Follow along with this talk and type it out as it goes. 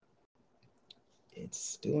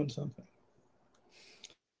It's doing something.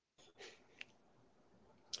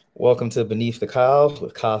 Welcome to Beneath the Cowl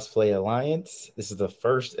with Cosplay Alliance. This is the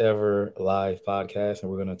first ever live podcast,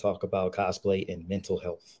 and we're going to talk about cosplay and mental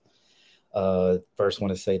health. First,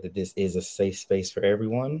 want to say that this is a safe space for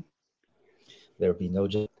everyone. There will be no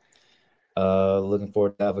judgment. Looking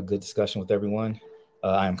forward to have a good discussion with everyone.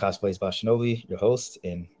 I am Cosplays by Shinobi, your host,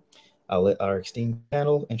 and I'll let our esteemed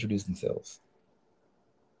panel introduce themselves.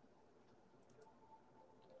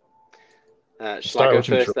 Shall I go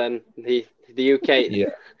first then? The UK.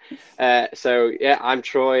 Yeah. I'm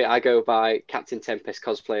Troy. I go by Captain Tempest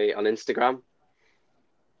Cosplay on Instagram.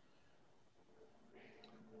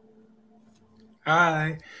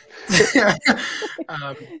 Hi.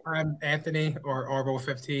 I'm Anthony or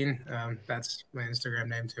Orbo15. That's my Instagram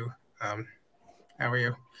name too. How are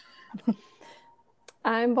you?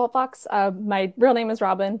 I'm Voltfox. My real name is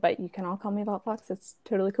Robin, but you can all call me Voltfox. It's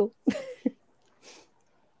totally cool.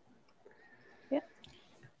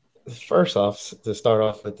 First off, to start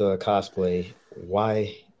off with the cosplay,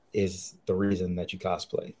 why is the reason that you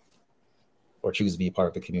cosplay or choose to be a part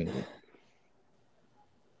of the community?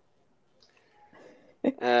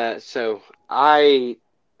 So I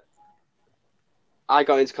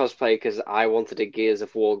got into cosplay because I wanted a Gears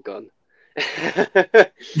of War gun.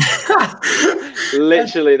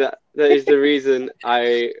 Literally, that is the reason.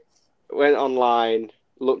 I went online,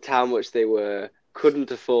 looked how much they were,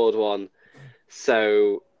 couldn't afford one,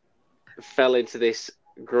 so fell into this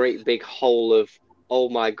great big hole of, oh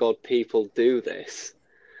my god, people do this,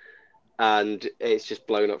 and it's just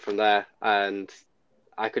blown up from there. And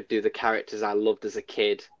I could do the characters I loved as a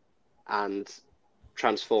kid and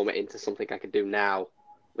transform it into something I could do now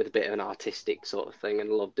with a bit of an artistic sort of thing,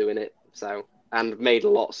 and love doing it. So, and made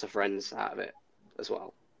lots of friends out of it as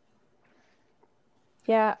well.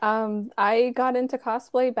 Yeah, I got into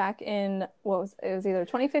cosplay back in, it was either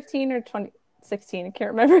 2015 or 2016. I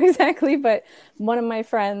can't remember exactly, but one of my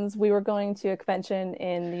friends, we were going to a convention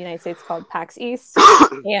in the United States called PAX East,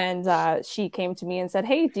 and she came to me and said,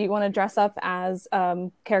 hey, do you want to dress up as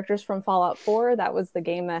characters from Fallout 4? That was the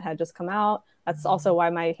game that had just come out. That's also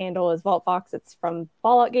why my handle is VaultFox. It's from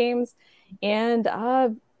Fallout games. And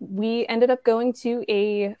we ended up going to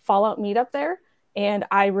a Fallout meetup there. And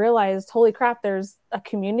I realized, holy crap, there's a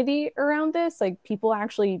community around this. Like, people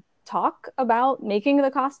actually talk about making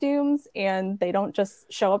the costumes, and they don't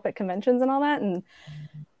just show up at conventions and all that. And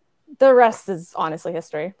the rest is honestly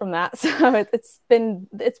history from that. So it's been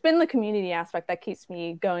the community aspect that keeps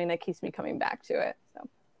me going, that keeps me coming back to it. So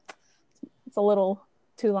it's a little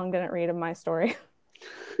too long didn't read of my story.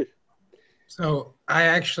 So I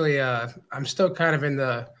actually, I'm still kind of in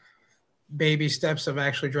the baby steps of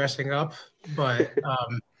actually dressing up, but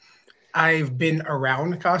I've been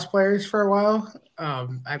around cosplayers for a while.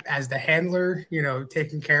 As the handler,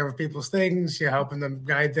 taking care of people's things, helping them,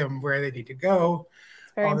 guide them where they need to go.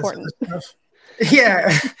 It's very important. Stuff.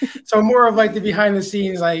 Yeah. So more of like the behind the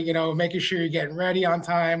scenes, like, making sure you're getting ready on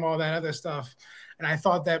time, all that other stuff. And I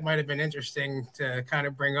thought that might have been interesting to kind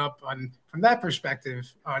of bring up from that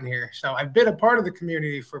perspective on here. So I've been a part of the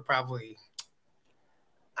community for probably,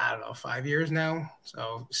 5 years now.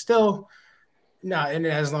 So still not in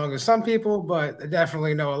it as long as some people, but I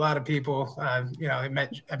definitely know a lot of people. I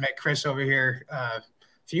met Chris over here a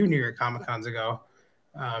few New York Comic Cons ago,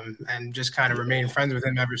 and just kind of remained friends with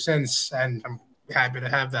him ever since. And I'm happy to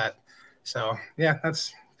have that. So yeah,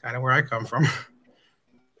 that's kind of where I come from.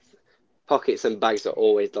 Pockets and bags are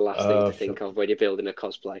always the last thing to think of when you're building a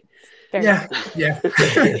cosplay. Yeah.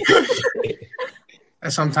 I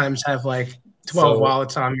sometimes have like 12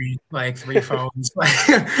 wallets on me, like 3 phones.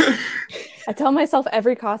 I tell myself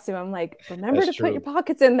every costume, I'm like, remember to put your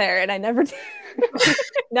pockets in there, and I never do.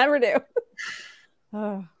 Never do.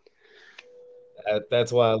 Oh.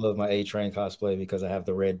 That's why I love my A-Train cosplay, because I have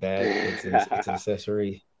the red bag. It's an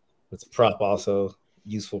accessory. It's a prop also,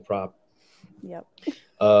 useful prop. Yep.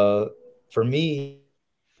 For me,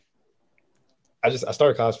 I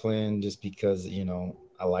started cosplaying just because,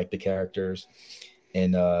 I like the characters.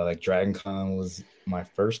 And like Dragon Con was my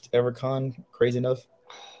first ever con, crazy enough.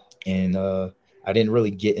 And I didn't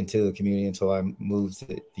really get into the community until I moved to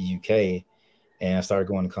the UK, and I started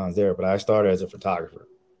going to cons there. But I started as a photographer.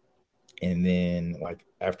 And then like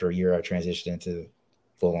after a year, I transitioned into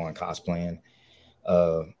full-on cosplaying,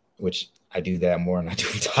 which I do that more than I do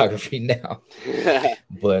photography now.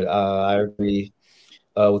 But I agree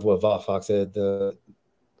with what Fox said. The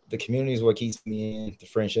community is what keeps me in, the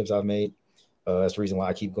friendships I've made. That's the reason why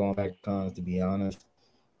I keep going back to cons, to be honest.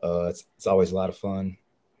 It's always a lot of fun.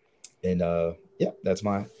 And that's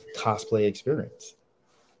my cosplay experience.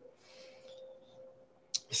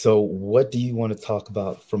 So, what do you want to talk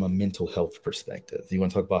about from a mental health perspective? Do you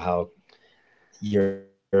want to talk about how your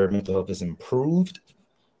mental health is improved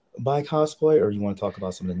by cosplay, or you want to talk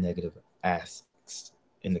about some of the negative aspects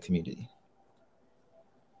in the community?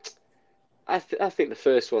 I think the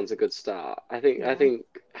first one's a good start. I think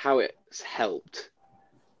how it's helped,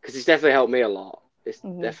 because it's definitely helped me a lot. It's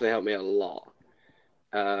definitely helped me a lot.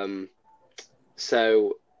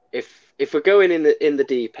 So if we're going in the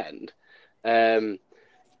deep end,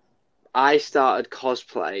 I started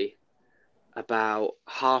cosplay about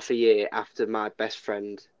half a year after my best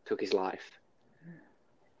friend took his life.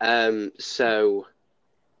 So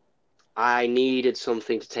I needed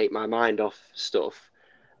something to take my mind off stuff.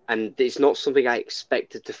 And it's not something I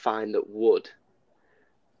expected to find that would,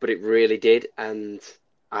 but it really did. And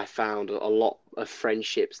I found a lot of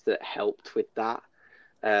friendships that helped with that.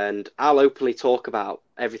 And I'll openly talk about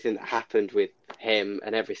everything that happened with him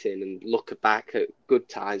and everything and look back at good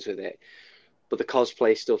times with it. But the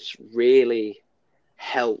cosplay stuff's really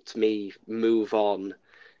helped me move on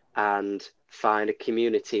and find a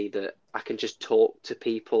community that I can just talk to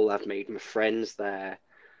people. I've made my friends there.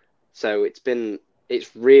 So it's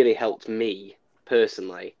really helped me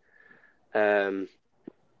personally, just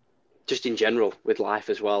in general with life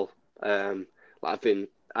as well. I've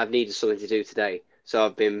needed something to do today, so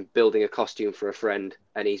I've been building a costume for a friend,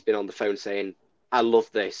 and he's been on the phone saying, "I love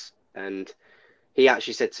this," and he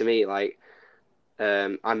actually said to me like,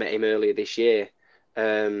 I met him earlier this year.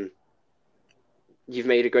 You've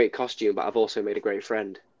made a great costume, but I've also made a great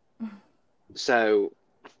friend. So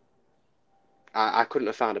I couldn't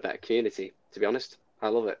have found a better community, to be honest. I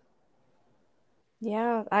love it.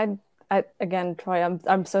 Yeah, I again, Troy,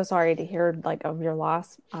 I'm so sorry to hear like of your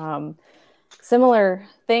loss. Similar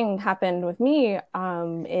thing happened with me.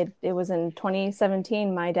 It was in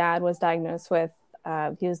 2017. My dad was diagnosed with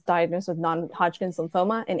non-Hodgkin's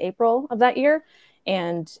lymphoma in April of that year,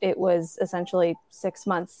 and it was essentially 6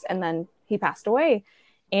 months, and then he passed away.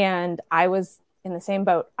 And I was in the same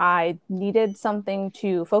boat. I needed something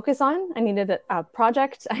to focus on. I needed a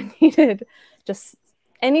project. I needed just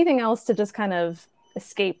anything else to just kind of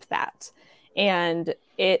escape that. And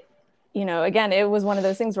it, again, it was one of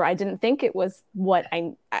those things where I didn't think it was what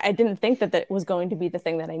I didn't think that was going to be the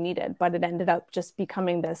thing that I needed, but it ended up just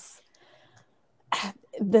becoming this,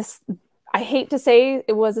 I hate to say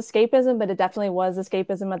it was escapism, but it definitely was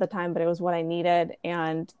escapism at the time, but it was what I needed.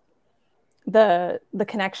 And the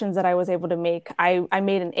connections that I was able to make, I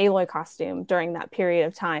made an Aloy costume during that period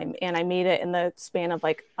of time, and I made it in the span of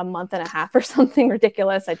like a month and a half or something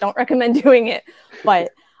ridiculous. I don't recommend doing it,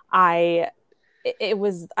 but I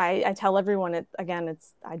tell everyone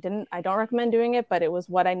I don't recommend doing it, but it was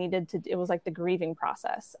what I needed to. It was like the grieving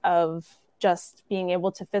process of just being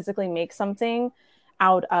able to physically make something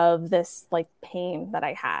out of this like pain that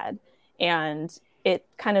I had. And it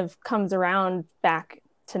kind of comes around back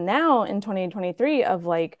to now in 2023 of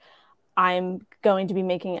like, I'm going to be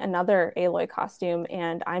making another Aloy costume,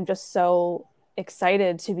 and I'm just so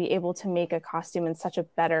excited to be able to make a costume in such a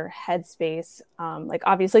better headspace. Like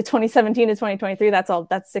obviously 2017 to 2023,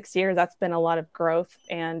 that's 6 years. That's been a lot of growth.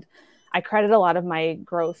 And I credit a lot of my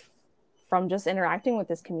growth from just interacting with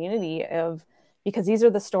this community because these are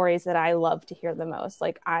the stories that I love to hear the most.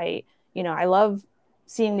 Like I love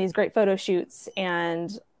seeing these great photo shoots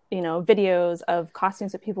and, videos of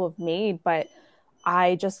costumes that people have made, but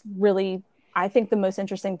I think the most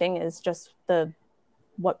interesting thing is just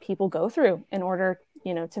what people go through in order,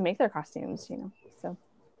 to make their costumes, So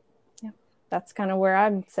yeah, that's kind of where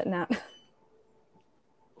I'm sitting at.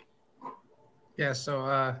 Yeah.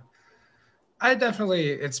 So,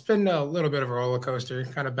 it's been a little bit of a roller coaster,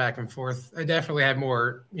 kind of back and forth. I definitely had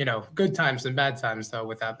more, good times than bad times though,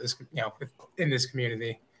 without this, in this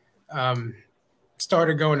community.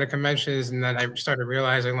 Started going to conventions, and then I started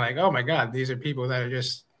realizing like, oh my God, these are people that are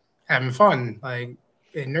just having fun. Like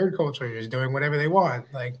in nerd culture, just doing whatever they want.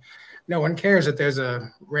 Like no one cares that there's a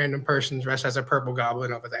random person dressed as a purple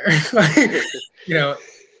goblin over there. Like,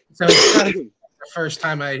 so it's kind of the first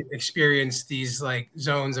time I experienced these like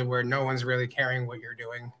zones of where no one's really caring what you're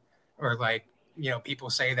doing, or like,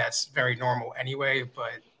 people say that's very normal anyway,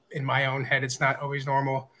 but in my own head, it's not always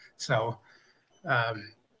normal. So,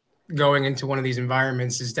 going into one of these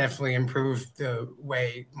environments has definitely improved the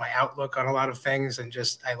way my outlook on a lot of things. And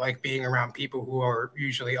just, I like being around people who are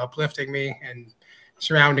usually uplifting me and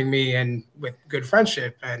surrounding me and with good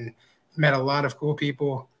friendship, and met a lot of cool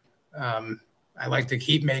people. I like to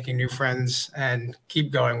keep making new friends and keep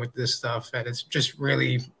going with this stuff. And it's just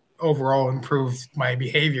really overall improved my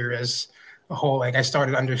behavior as a whole. Like I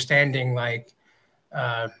started understanding like,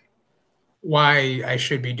 why I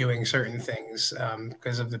should be doing certain things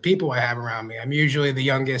because of the people I have around me. I'm usually the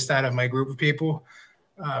youngest out of my group of people,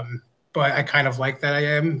 but I kind of like that I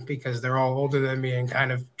am because they're all older than me and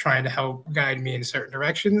kind of trying to help guide me in certain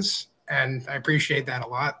directions, and I appreciate that a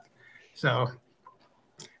lot. So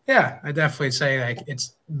yeah, I definitely say like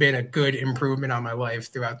it's been a good improvement on my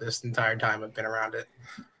life throughout this entire time I've been around it.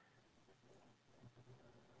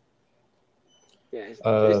 Yeah, it's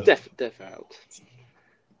definitely helped.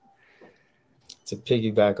 To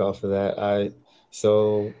piggyback off of that, I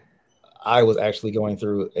was actually going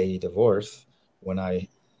through a divorce when I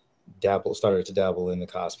started to dabble in the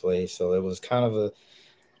cosplay. So it was kind of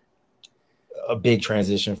a big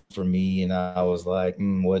transition for me, and I was like,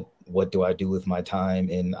 what do I do with my time?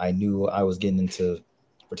 And I knew I was getting into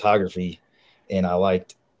photography, and I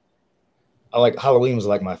like Halloween was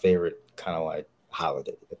like my favorite kind of like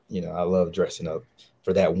holiday. I love dressing up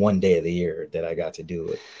for that one day of the year that I got to do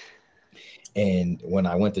it. And when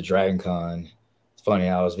I went to Dragon Con, it's funny,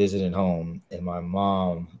 I was visiting home and my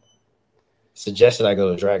mom suggested I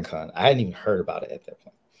go to Dragon Con. I hadn't even heard about it at that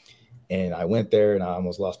point. And I went there and I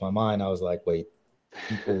almost lost my mind. I was like, wait,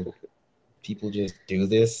 people just do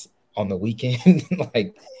this on the weekend?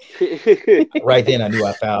 Like right then I knew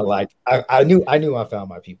I found I knew I found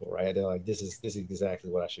my people, right? They're like, this is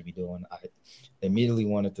exactly what I should be doing. I immediately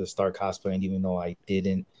wanted to start cosplaying, even though I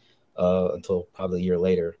didn't until probably a year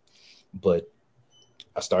later. But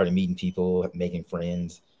I started meeting people, making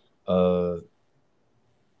friends. I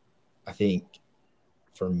think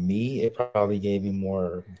for me, it probably gave me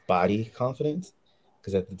more body confidence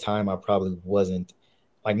because at the time I probably wasn't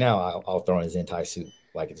like now. I'll throw in a Zentai suit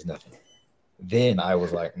like it's nothing. Then I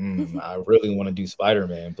was like, I really want to do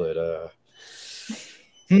Spider-Man, but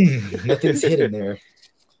nothing's hidden there.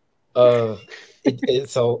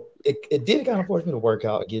 It did kind of force me to work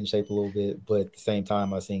out, get in shape a little bit, but at the same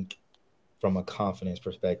time, I think from a confidence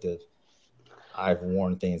perspective, I've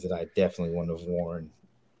worn things that I definitely wouldn't have worn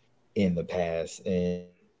in the past, and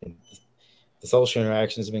the social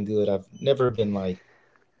interaction has been good. I've never been like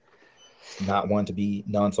not one to be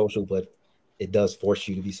non-social, but it does force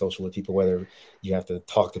you to be social with people, whether you have to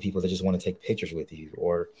talk to people that just want to take pictures with you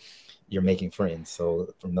or you're making friends.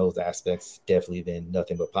 So from those aspects, definitely been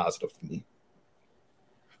nothing but positive for me.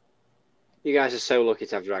 You guys are so lucky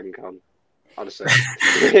to have Dragon Con. Honestly,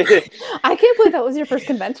 I can't believe that was your first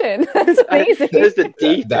convention. That's amazing. There's the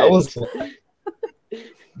deep. That was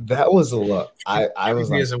a lot. I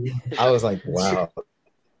was like, wow.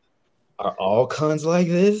 Are all cons like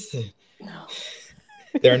this? No.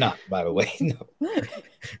 They're not, by the way. No.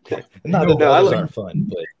 Not that those aren't fun,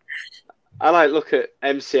 but I look at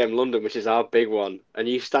MCM London, which is our big one, and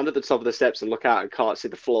you stand at the top of the steps and look out and can't see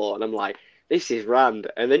the floor, and I'm like, this is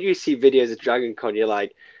rand. And then you see videos of Dragon Con, you're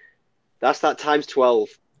like, that's that times 12.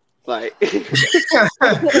 Like,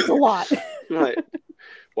 it's a lot. Like,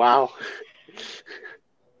 wow.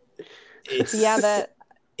 It's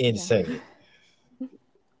insane.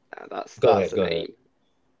 Go ahead.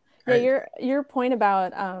 Yeah, your point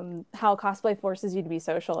about how cosplay forces you to be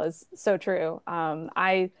social is so true.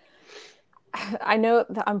 I know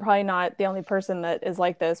that I'm probably not the only person that is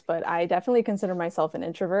like this, but I definitely consider myself an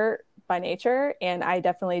introvert by nature, and I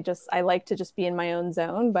like to just be in my own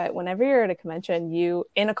zone. But whenever you're at a convention, you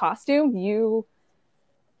in a costume, you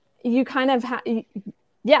kind of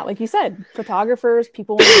like you said, photographers,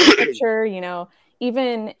 people want to take a picture,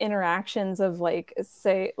 even interactions of like,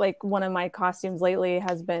 say, like one of my costumes lately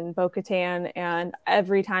has been Bo-Katan, and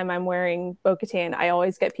every time I'm wearing Bo-Katan, I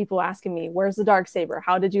always get people asking me, where's the Darksaber?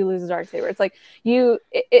 How did you lose the Darksaber? It's like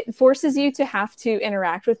it forces you to have to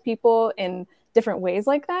interact with people in different ways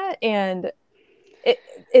like that. And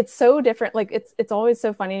it's so different. Like it's always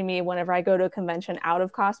so funny to me whenever I go to a convention out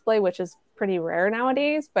of cosplay, which is pretty rare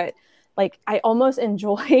nowadays, but like I almost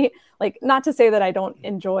enjoy, like, not to say that I don't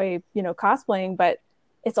enjoy, cosplaying, but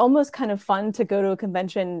it's almost kind of fun to go to a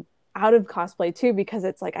convention out of cosplay too, because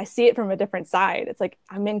it's like I see it from a different side. It's like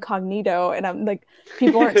I'm incognito and I'm like,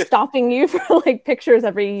 people aren't stopping you for like pictures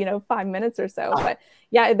every 5 minutes or so. But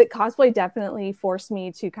yeah, the cosplay definitely forced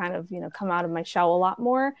me to kind of come out of my shell a lot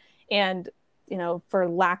more. And for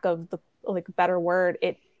lack of the better word,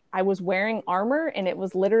 I was wearing armor, and it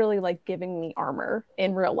was literally like giving me armor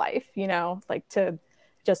in real life, like to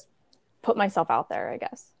just put myself out there, I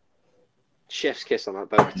guess. Chef's kiss on that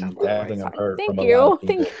Bo-Katan, by the way. I've heard Thank from a you. lot of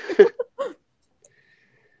people.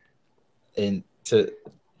 And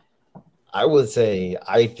I would say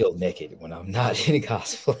I feel naked when I'm not in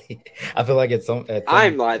cosplay. I feel like at some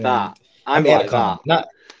I'm like point, that. I'm like at a con, not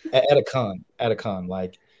at a con. At a con,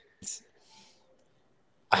 like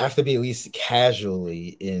I have to be at least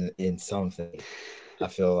casually in something. I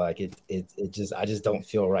feel like I just don't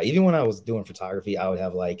feel right. Even when I was doing photography, I would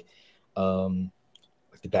have like the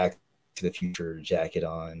Back to the Future jacket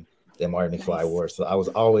on that Martin McFly wore. So I was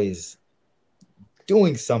always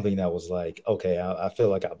doing something that was like, okay, I feel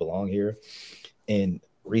like I belong here. And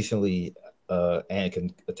recently, Anne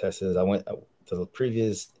can attest to this. I went to the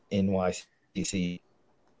previous NYCC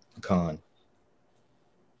con.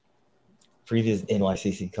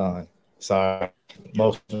 Sorry,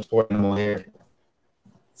 most important animal here.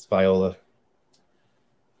 It's Viola.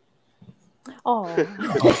 Oh.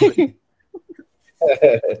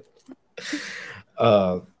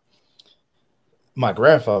 My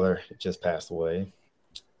grandfather just passed away,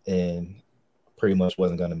 and pretty much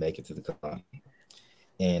wasn't going to make it to the con.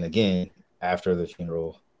 And again, after the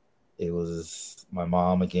funeral, it was my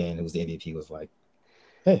mom again, who was the MVP, was like,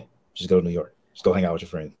 "Hey, just go to New York. Just go hang out with your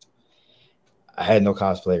friends." I had no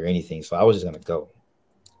cosplay or anything, so I was just gonna go.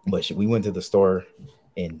 But we went to the store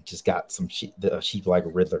and just got some cheap like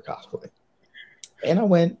Riddler cosplay. And I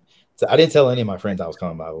went. So I didn't tell any of my friends I was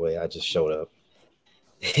coming. By the way, I just showed up.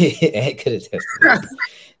 And could attest to this.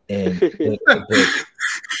 And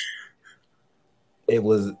it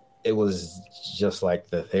was just like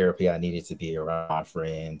the therapy I needed to be around my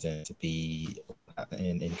friends and to be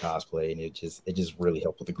in cosplay, and it just really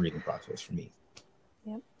helped with the grieving process for me.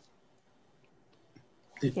 Yep.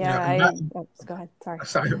 Yeah, go ahead.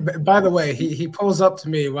 Sorry. By the way, he pulls up to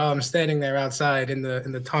me while I'm standing there outside in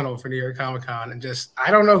the tunnel for New York Comic Con, and just,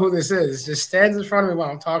 I don't know who this is, just stands in front of me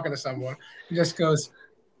while I'm talking to someone, and just goes,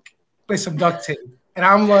 "Play some duct tape," and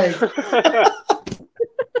I'm like, "Do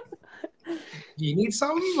you need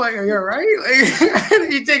something? Like, are you all right?"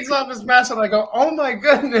 Like, he takes off his mask, and I go, "Oh my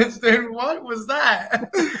goodness, dude, what was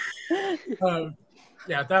that?"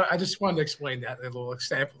 Yeah, I just wanted to explain that little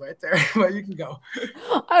example right there, but you can go.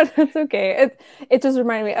 Oh, that's okay. It just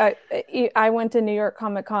reminded me. I went to New York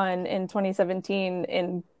Comic Con in 2017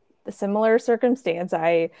 in a similar circumstance.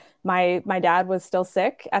 My dad was still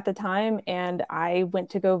sick at the time, and I went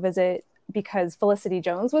to go visit because Felicity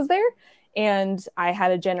Jones was there, and I had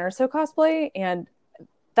a Jen Erso cosplay, and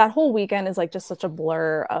that whole weekend is like just such a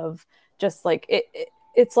blur of just like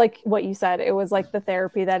it's like what you said. It was like the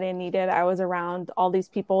therapy that I needed. I was around all these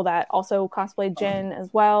people that also cosplayed Jen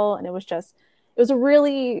as well. And it was a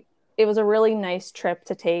really nice trip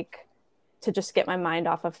to take to just get my mind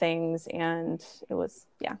off of things. And it was,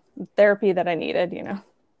 therapy that I needed,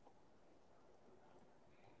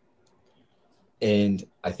 And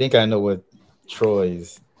I think I know what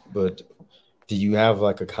Troy's, but do you have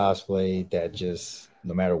like a cosplay that just,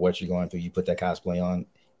 no matter what you're going through, you put that cosplay on,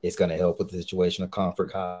 it's going to help with the situation, of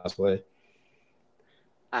comfort cosplay?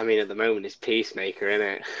 I mean, at the moment, it's Peacemaker,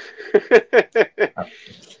 isn't it?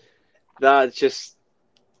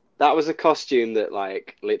 That was a costume that,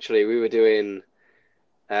 like, literally we were doing.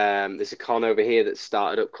 There's a con over here that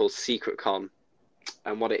started up called Secret Con,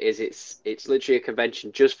 and what it is, it's literally a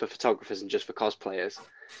convention just for photographers and just for cosplayers.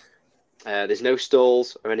 There's no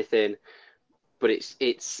stalls or anything, but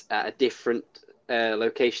it's at a different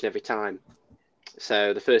location every time.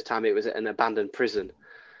 So the first time it was at an abandoned prison.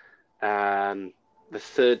 The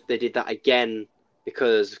third, they did that again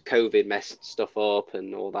because COVID messed stuff up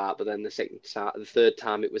and all that. But then the third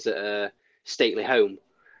time it was at a stately home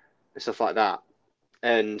and stuff like that.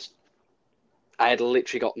 And I had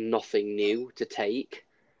literally got nothing new to take.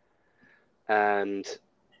 And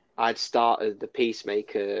I'd started the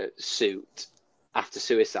Peacemaker suit after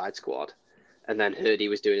Suicide Squad, and then heard he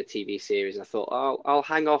was doing a TV series. I thought, I'll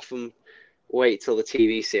hang off and wait till the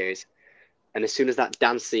TV series. And as soon as that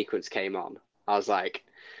dance sequence came on, I was like,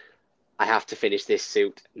 I have to finish this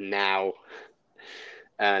suit now.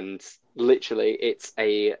 And literally, it's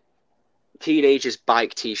a teenager's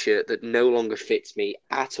bike t-shirt that no longer fits me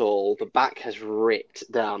at all. The back has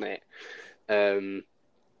ripped down it,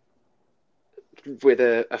 with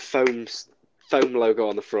a foam logo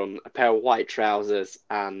on the front, a pair of white trousers,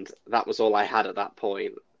 and that was all I had at that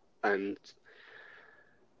point. And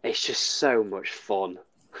it's just so much fun.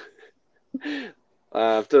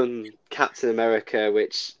 I've done Captain America,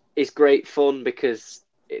 which is great fun because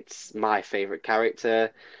it's my favourite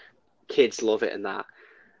character. Kids love it and that.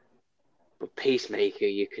 But Peacemaker,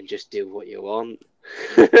 you can just do what you want.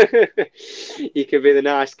 You can be the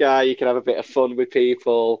nice guy, you can have a bit of fun with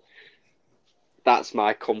people. That's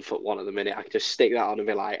my comfort one at the minute. I can just stick that on and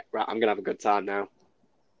be like, right, I'm going to have a good time now.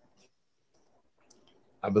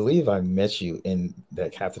 I believe I met you in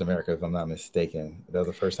that Captain America, if I'm not mistaken. That was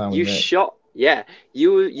the first time we met. You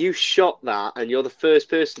shot that, and you're the first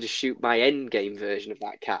person to shoot my Endgame version of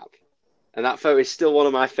that cap. And that photo is still one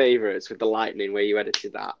of my favorites with the lightning where you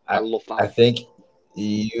edited that. I love that. I think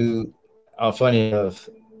you Funny enough,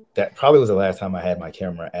 that probably was the last time I had my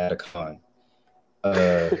camera at a con.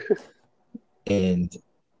 And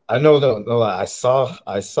I know, no, I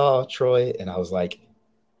saw Troy, and I was like,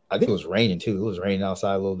 I think it was raining too. It was raining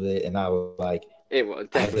outside a little bit, and I was like, It was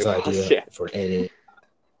I have this definitely idea yeah. for an edit.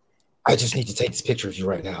 I just need to take this picture of you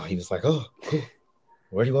right now. He was like, oh, cool.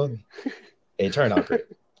 Where do you want me? It turned out great.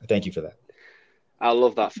 Thank you for that. I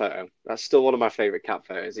love that photo. That's still one of my favorite cat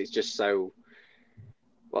photos. It's just so,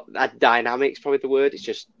 well, that dynamic's probably the word. It's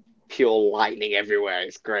just pure lightning everywhere.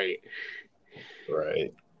 It's great.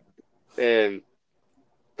 Right.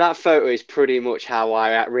 That photo is pretty much how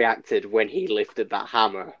I reacted when he lifted that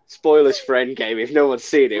hammer. Spoilers for Endgame. If no one's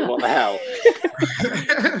seen it, what the hell?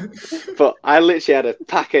 But I literally had a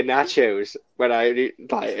pack of nachos when I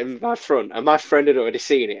like in my front, and my friend had already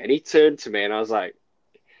seen it, and he turned to me, and I was like,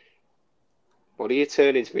 "What are you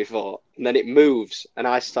turning to me for?" And then it moves, and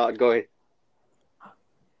I start going.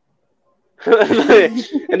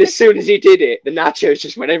 And as soon as he did it, the nachos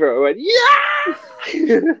just went everywhere. I went,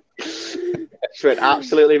 yeah! Just went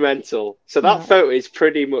absolutely mental. So that photo is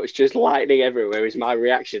pretty much just lightning everywhere is my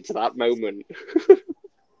reaction to that moment.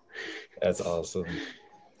 That's awesome.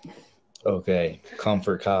 Okay,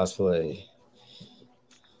 comfort cosplay.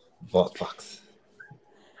 Vault Fox.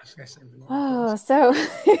 Oh, so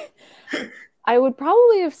I would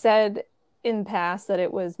probably have said in the past that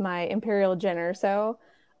it was my Imperial Jin or so.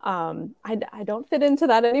 I don't fit into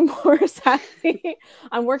that anymore, sadly.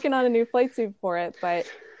 I'm working on a new flight suit for it, but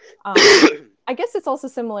I guess it's also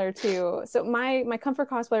similar to, so my comfort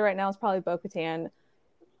cosplay right now is probably Bo-Katan,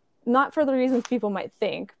 not for the reasons people might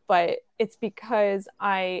think, but it's because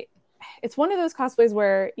it's one of those cosplays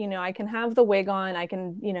where, you know, I can have the wig on, I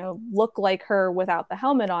can, you know, look like her without the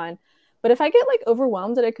helmet on, but if I get like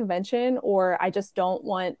overwhelmed at a convention, or I just don't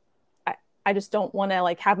want to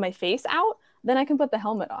like have my face out, then I can put the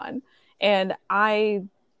helmet on. And I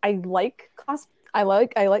like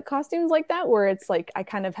costumes like that, where it's like I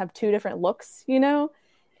kind of have two different looks, you know?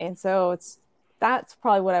 And so that's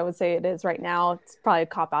probably what I would say it is right now. It's probably a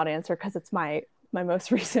cop-out answer because it's my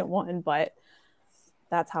most recent one, but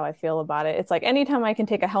that's how I feel about it. It's like anytime I can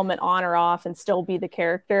take a helmet on or off and still be the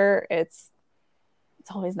character, it's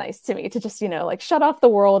always nice to me to just, you know, like shut off the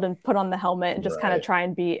world and put on the helmet and just kind of try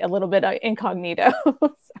and be a little bit incognito.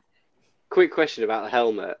 Quick question about the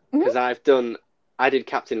helmet, because I did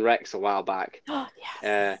Captain Rex a while back.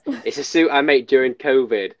 Yes. It's a suit I made during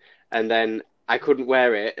COVID, and then I couldn't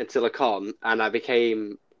wear it until a con, and I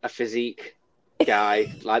became a physique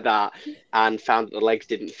guy like that, and found that the legs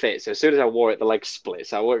didn't fit. So as soon as I wore it, the legs split.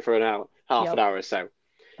 So I wore it for an hour, half an hour or so.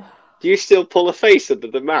 Do you still pull a face under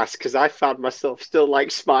the mask? Because I found myself still like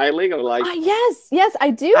smiling. I'm like, yes, I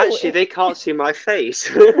do. Actually, they can't see my face.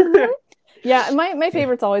 Yeah, my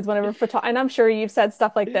favorite's always whenever and I'm sure you've said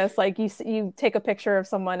stuff like this, like you take a picture of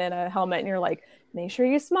someone in a helmet and you're like, make sure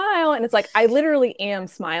you smile, and it's like I literally am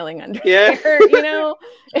smiling under there, you know.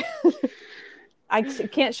 I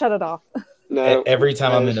can't shut it off. No, every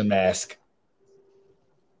time I'm in a mask,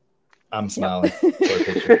 I'm smiling for a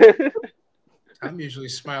picture. I'm usually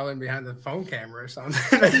smiling behind the phone camera or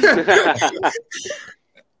something.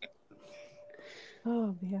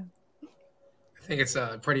 Oh man. I think it's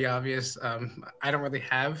pretty obvious. I don't really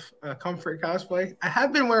have a comfort cosplay. I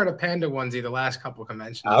have been wearing a panda onesie the last couple of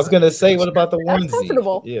conventions. I was gonna say, what about the onesie? That's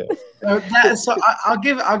comfortable. Yeah. So I'll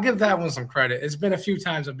give that one some credit. It's been a few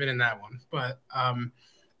times I've been in that one, but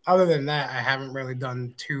other than that, I haven't really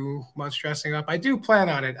done too much dressing up. I do plan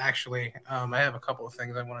on it actually. I have a couple of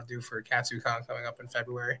things I want to do for KatsuCon coming up in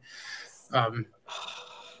February,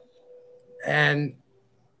 and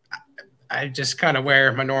I just kind of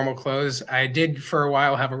wear my normal clothes. I did for a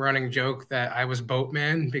while have a running joke that I was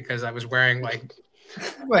Boatman because I was wearing like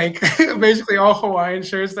basically all Hawaiian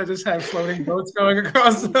shirts that just had floating boats going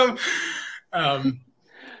across them.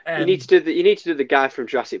 You need to do the guy from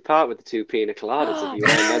Jurassic Park with the two pina coladas if you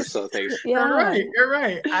want them sort of things. Yeah. You're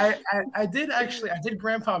right. I did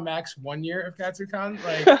Grandpa Max 1 year of KatsuCon,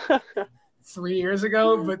 like 3 years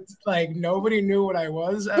ago, but like nobody knew what I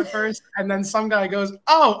was at first, and then some guy goes,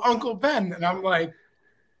 "Oh, Uncle Ben," and I'm like,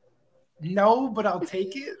 "No, but I'll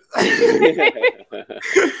take it."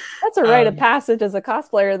 That's a rite of passage as a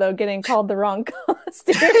cosplayer, though, getting called the wrong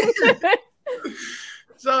costume.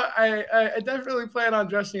 So I definitely plan on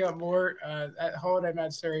dressing up more. At Holiday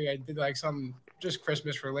Mad Surrey, I did like some just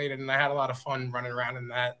Christmas related, and I had a lot of fun running around in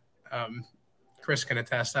that. Chris can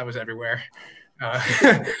attest, I was everywhere.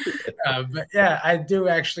 But yeah, I do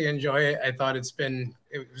actually enjoy it. I thought it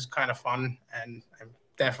was kind of fun, and I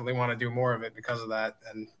definitely want to do more of it because of that.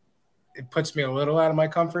 And it puts me a little out of my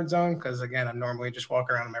comfort zone because, again, I'm normally just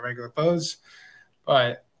walking around in my regular clothes.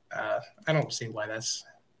 But I don't see why that's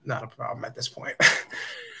not a problem at this point.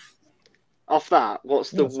 Off that,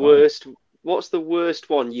 what's the That's worst? What's the worst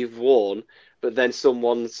one you've worn, but then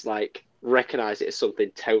someone's like recognized it as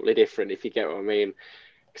something totally different? If you get what I mean.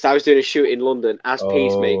 Because I was doing a shoot in London as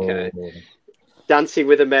Peacemaker, dancing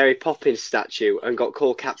with a Mary Poppins statue, and got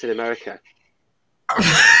called Captain America.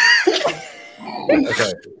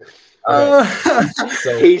 Okay.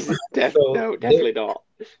 So he's definitely not.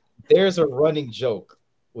 There's a running joke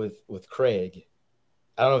with Craig.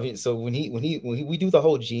 I don't know if so when we do the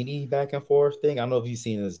whole genie back and forth thing. I don't know if you've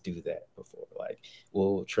seen us do that before. Like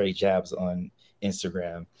we'll trade jabs on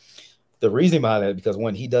Instagram. The reason behind that is because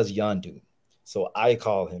when he does Yondu, so I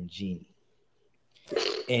call him Genie,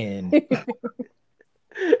 and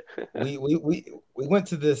we went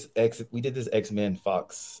to this we did this X-Men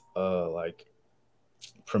Fox like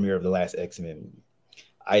premiere of the last X-Men movie.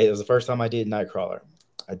 It was the first time I did Nightcrawler.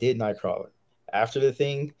 After the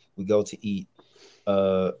thing, we go to eat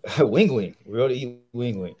Wing Wing. We go to eat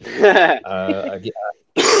Wing Wing. I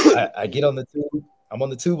get on the tube. I'm on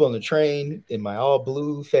the tube on the train in my all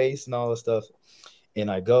blue face and all this stuff. And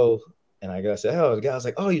I said, oh, the guy was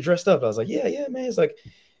like, oh, you dressed up. I was like, yeah, man. I was like,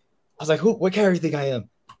 what character do you think I am?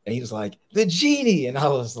 And he was like, the Genie. And I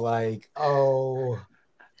was like, oh,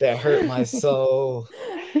 that hurt my soul.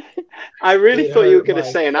 I really thought you were going to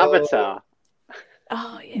say an Avatar.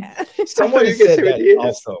 Oh yeah. Someone said that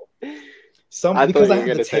also. Because I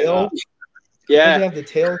have the tail. Yeah. I have the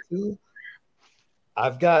tail too.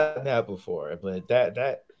 I've gotten that before, but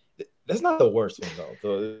that's not the worst one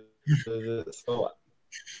though. So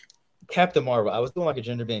Captain Marvel. I was doing like a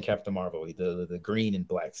gender band Captain Marvel, the green and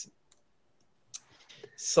black suit.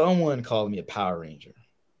 Someone called me a Power Ranger.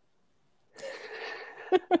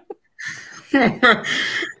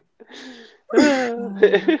 I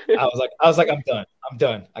was like, I'm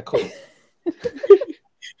done. I quit.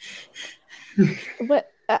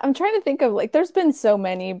 But I'm trying to think of like, there's been so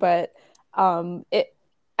many, but it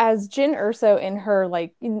as Jyn Erso in her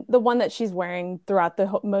like the one that she's wearing throughout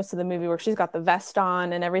most of the movie, where she's got the vest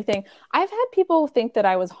on and everything. I've had people think that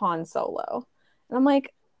I was Han Solo, and I'm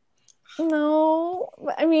like, no,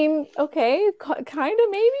 I mean, okay, kind of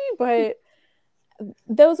maybe, but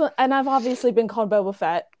those, and I've obviously been called Boba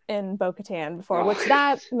Fett in Bo-Katan before, which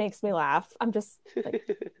that makes me laugh. I'm just like,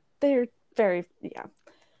 they're very, yeah,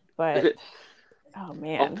 but oh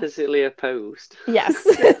man, oppositely opposed. Yes,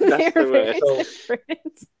 That's they're the very worst. different.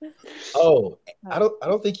 Oh, I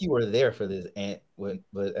don't think you were there for this,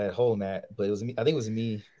 but at whole Nat, but it was me. I think it was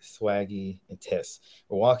me, Swaggy, and Tess.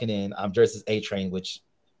 We're walking in. I'm dressed as A-Train, which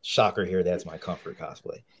shocker here, that's my comfort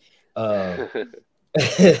cosplay.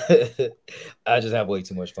 I just have way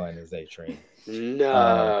too much fun as A-Train.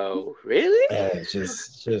 No, really? Yeah,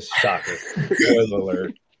 just shocker.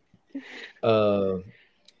 Spoiler alert.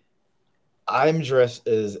 I'm dressed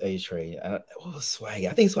as A-Train. What was Swaggy?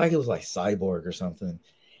 I think Swaggy was like Cyborg or something.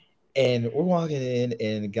 And we're walking in,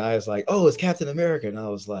 and the guy's like, "Oh, it's Captain America." And I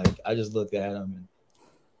was like, I just looked at him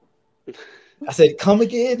and I said, "Come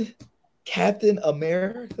again, Captain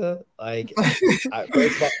America?" Like,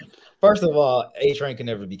 first of all, A-Train can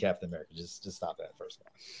never be Captain America. Just stop that first of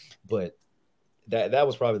all. But that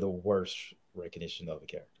was probably the worst recognition of a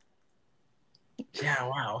character. Yeah,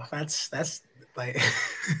 wow, that's like,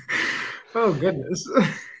 oh goodness.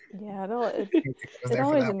 Yeah, it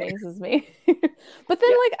always amazes me. But then,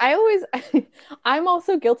 like, I'm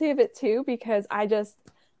also guilty of it too, because I just,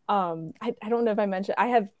 I don't know if I mentioned, I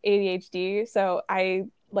have ADHD, so I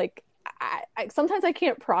sometimes I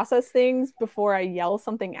can't process things before I yell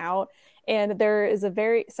something out. And there is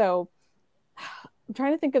so I'm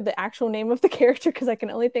trying to think of the actual name of the character because I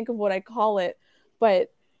can only think of what I call it,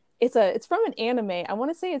 but it's from an anime. I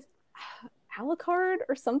want to say it's Alucard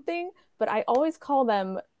or something, but I always call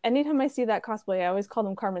them, anytime I see that cosplay, I always call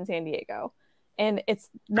them Carmen Sandiego. And it's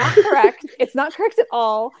not correct. It's not correct at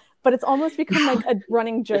all, but it's almost become like a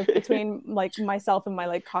running joke between like myself and my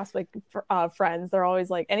like cosplay friends. They're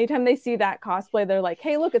always like, anytime they see that cosplay, they're like,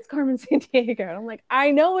 "Hey, look, it's Carmen Sandiego." And I'm like,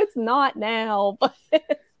 I know it's not now, but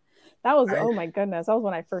that was, oh my goodness. That was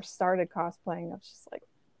when I first started cosplaying. I was just like,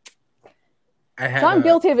 so I'm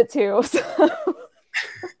guilty of it too. So.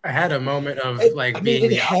 I had a moment of being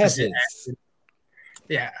the opposite end.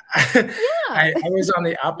 Yeah. I was on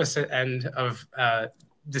the opposite end of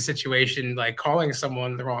the situation, like calling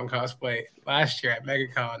someone the wrong cosplay last year at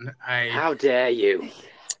MegaCon. How dare you?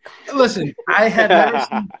 Listen, I had never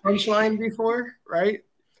seen Punchline before, right?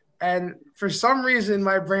 And for some reason,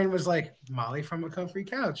 my brain was like, Molly from a comfy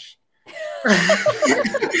couch.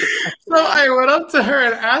 So I went up to her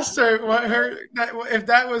and asked her if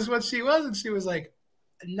that was what she was, and she was like,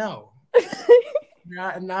 "No."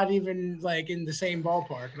 not even like in the same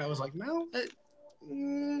ballpark. And I was like, no,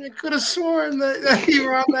 I could have sworn that you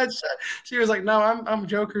were on that show. She was like, no, I'm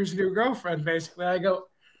Joker's new girlfriend, basically. I go,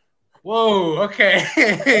 whoa, okay.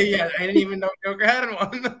 Yeah, I didn't even know Joker had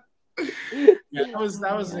one. Yeah, that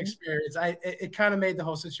was an experience. It kind of made the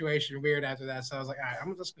whole situation weird after that. So I was like, all right,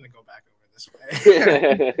 I'm just gonna go back over this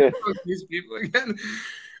way. These people again.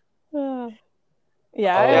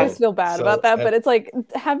 Yeah, I always feel bad about that, but it's like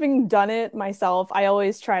having done it myself, I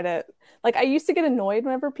always try to, like, I used to get annoyed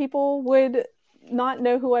whenever people would not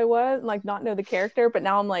know who I was, like not know the character, but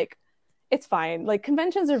now I'm like, it's fine. Like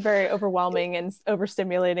conventions are very overwhelming and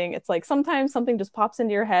overstimulating. It's like sometimes something just pops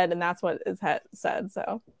into your head and that's what is said.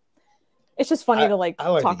 So it's just funny to like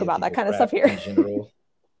talk about that kind of stuff here. In general.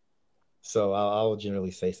 So I'll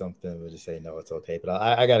generally say something, but just say no, it's okay. But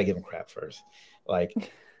I gotta give them crap first. Like,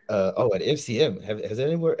 at MCM, has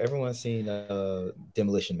everyone seen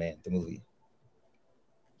Demolition Man, the movie?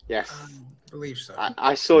 Yes, I believe so.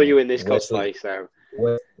 I saw you in this cosplay, so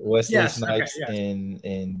Wesley Snipes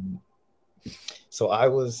and so I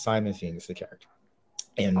was Simon Phoenix, the character,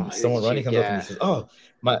 and someone running comes up to me and says, "Oh,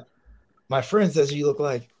 my friend says you look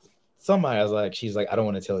like somebody." I was like, "She's like, I don't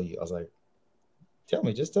want to tell you." I was like, "Tell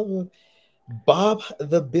me, just tell me." Bob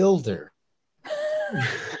the Builder.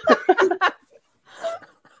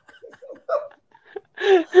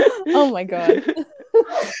 Oh my god.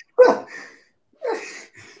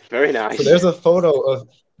 Very nice. So there's a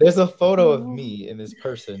photo of me in this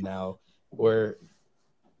person now where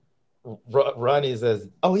Ronnie says,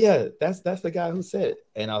 "Oh yeah, that's the guy who said it."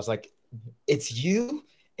 And I was like, "It's you?"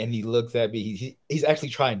 And he looks at me. He's actually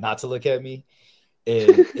trying not to look at me. And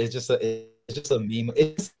it's just a meme.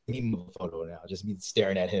 It's a meme photo now. Just me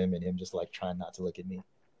staring at him and him just like trying not to look at me.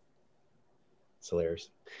 It's hilarious.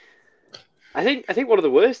 I think one of the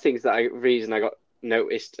worst things reason I got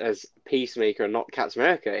noticed as Peacemaker and not Captain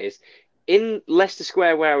America is in Leicester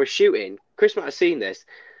Square where I was shooting. Chris might have seen this.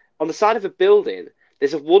 On the side of a building,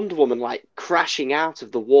 there's a Wonder Woman like crashing out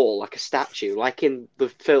of the wall like a statue, like in the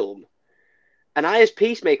film. And I, as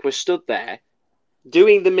Peacemaker, was stood there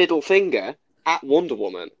doing the middle finger at Wonder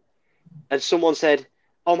Woman. And someone said,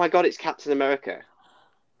 "Oh my god, it's Captain America."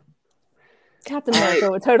 Captain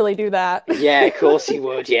America would totally do that. Yeah, of course he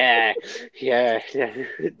would. Yeah.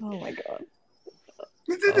 Oh my god.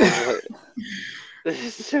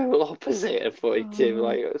 This is so opposite of what he did.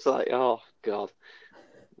 Like it's like, oh god.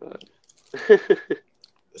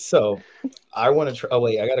 So I want to try. Oh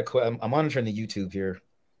wait, I got to. I'm monitoring the YouTube here.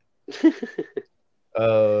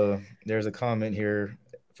 There's a comment here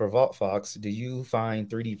for Vault Fox. Do you find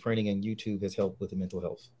 3D printing and YouTube has helped with the mental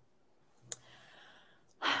health?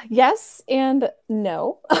 Yes and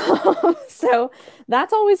no. So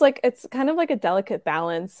that's always like, it's kind of like a delicate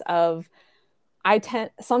balance of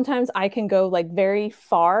sometimes I can go like very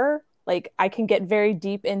far, like I can get very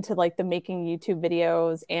deep into like the making YouTube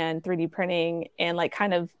videos and 3D printing and like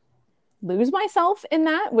kind of lose myself in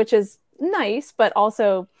that, which is nice, but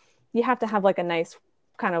also you have to have like a nice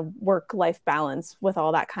kind of work-life balance with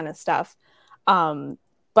all that kind of stuff.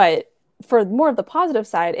 But for more of the positive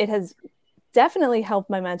side, it has definitely helped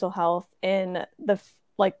my mental health in the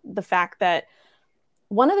fact that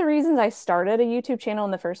one of the reasons I started a YouTube channel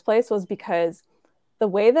in the first place was because the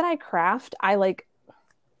way that I craft, I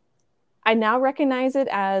now recognize it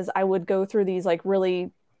as I would go through these like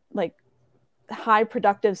really like high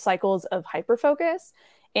productive cycles of hyperfocus,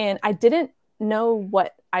 and I didn't know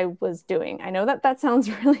what I was doing. I know that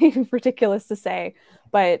sounds really ridiculous to say,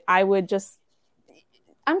 but I'm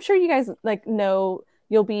sure you guys like know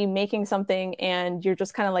you'll be making something and you're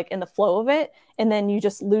just kind of like in the flow of it. And then you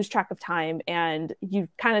just lose track of time and you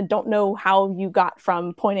kind of don't know how you got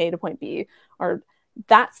from point A to point B. Or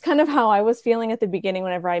that's kind of how I was feeling at the beginning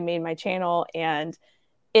whenever I made my channel. And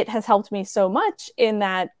it has helped me so much in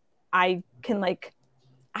that I can like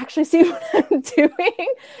actually see what I'm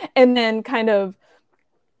doing and then kind of,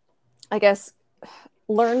 I guess,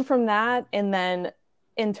 learn from that. And then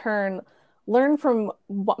in turn, learn from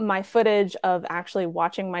my footage of actually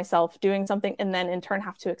watching myself doing something and then in turn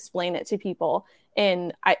have to explain it to people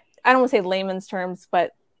in, I don't want to say layman's terms,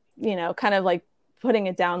 but, you know, kind of like putting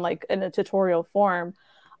it down like in a tutorial form.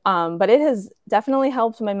 But it has definitely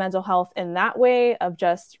helped my mental health in that way of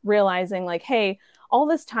just realizing like, hey, all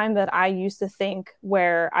this time that I used to think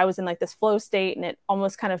where I was in like this flow state and it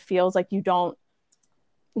almost kind of feels like you don't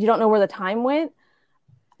know where the time went.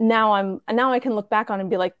 Now I can look back on and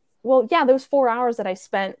be like, well, yeah, those 4 hours that I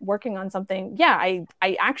spent working on something, yeah, I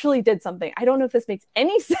actually did something. I don't know if this makes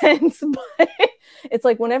any sense, but it's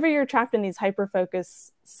like whenever you're trapped in these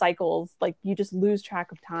hyper-focus cycles, like you just lose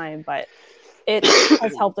track of time. But it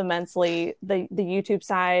has helped immensely, the YouTube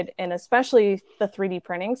side and especially the 3D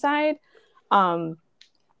printing side. Now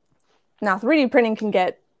 3D printing can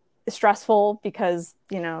get stressful because,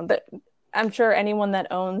 I'm sure anyone that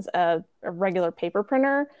owns a regular paper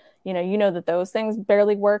printer, you know that those things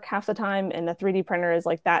barely work half the time, and a 3D printer is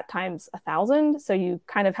like that times 1,000. So you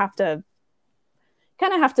kind of have to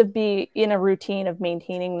be in a routine of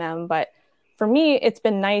maintaining them. But for me, it's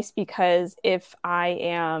been nice because if I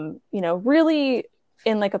am, really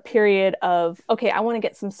in like a period of, okay, I want to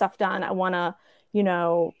get some stuff done, I want to,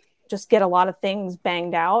 just get a lot of things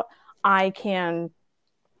banged out, I can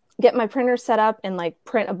get my printer set up and like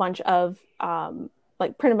print a bunch of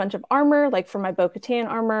armor, like for my Bo-Katan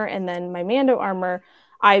armor and then my Mando armor.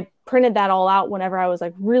 I printed that all out whenever I was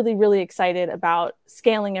like really, really excited about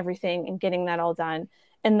scaling everything and getting that all done.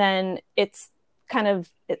 And then it's kind of,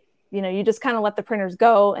 you just kind of let the printers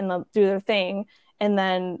go and they'll do their thing. And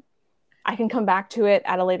then I can come back to it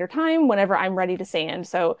at a later time whenever I'm ready to sand.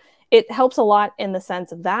 So it helps a lot in the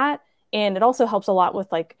sense of that. And it also helps a lot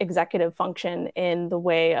with like executive function in the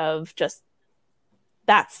way of just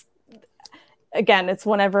again, it's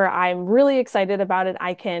whenever I'm really excited about it,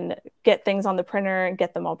 I can get things on the printer and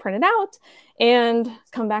get them all printed out and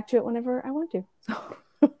come back to it whenever I want to.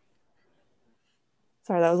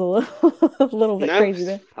 Sorry, that was a little bit crazy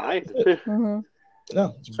there. Fine. Mm-hmm.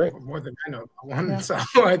 No, it's great. More than I know. One, Yeah. so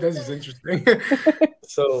this is interesting.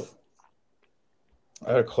 So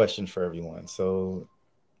I had a question for everyone. So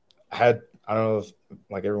I don't know if,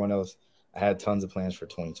 like everyone else, I had tons of plans for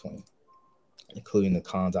 2020, including the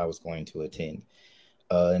cons I was going to attend.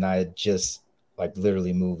 And I had just like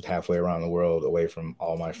literally moved halfway around the world away from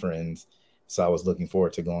all my friends. So I was looking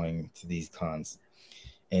forward to going to these cons.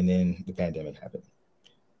 And then the pandemic happened.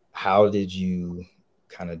 How did you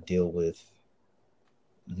kind of deal with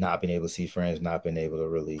not being able to see friends, not being able to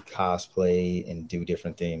really cosplay and do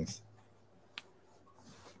different things?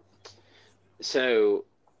 So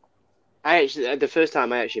the first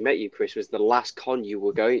time I actually met you, Chris, was the last con you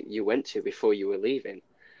went to before you were leaving.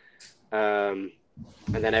 And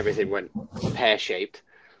then everything went pear-shaped.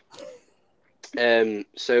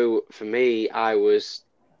 So for me, I work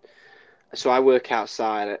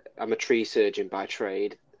outside. I'm a tree surgeon by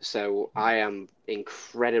trade, so I am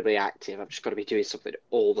incredibly active. I've just got to be doing something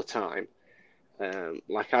all the time.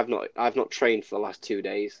 Like I've not trained for the last 2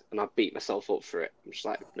 days, and I've beat myself up for it. I'm just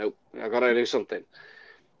like, nope, I've got to do something.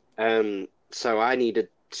 So I needed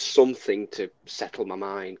something to settle my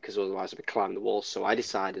mind because otherwise I'd be climbing the walls. So I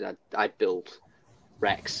decided I'd build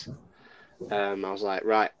Rex. I was like,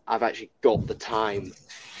 right, I've actually got the time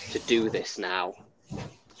to do this now.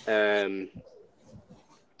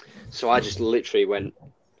 So I just literally went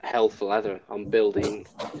hell for leather on building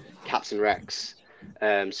Captain Rex.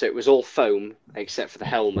 So it was all foam except for the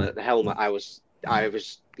helmet. The helmet, I was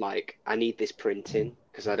like, I need this printing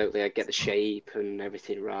because I don't think I get the shape and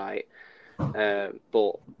everything right.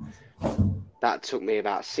 But that took me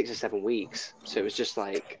about 6 or 7 weeks. So it was just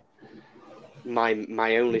like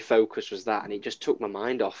my only focus was that, and it just took my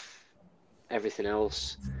mind off everything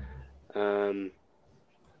else.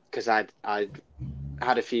 Because I'd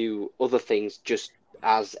had a few other things just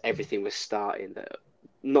as everything was starting, that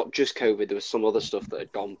not just COVID, there was some other stuff that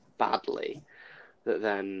had gone badly, that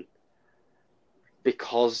then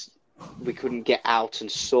because we couldn't get out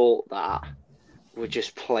and sort that, would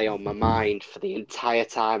just play on my mind for the entire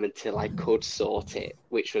time until I could sort it,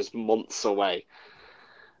 which was months away.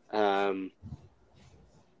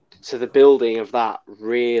 So the building of that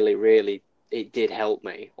really, really, it did help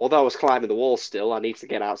me. Although I was climbing the wall still, I need to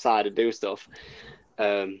get outside and do stuff.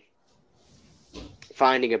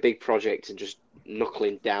 Finding a big project and just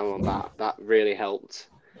knuckling down on that really helped.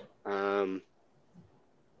 And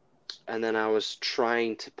then I was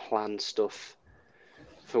trying to plan stuff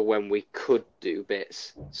for when we could do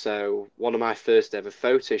bits. So one of my first ever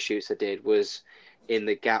photo shoots I did was in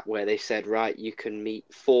the gap where they said, right, you can meet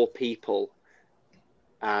 4 people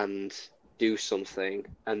and do something.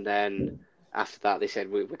 And then after that, they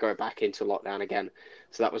said, we're going back into lockdown again.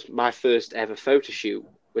 So that was my first ever photo shoot,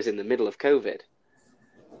 was in the middle of COVID.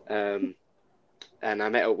 And I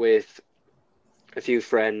met up with a few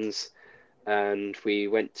friends and we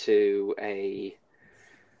went to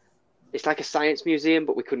it's like a science museum,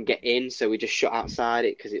 but we couldn't get in, so we just shot outside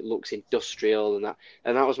it because it looks industrial, and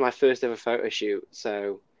that was my first ever photo shoot.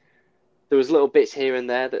 So there was little bits here and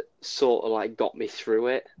there that sort of like got me through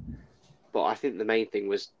it, but I think the main thing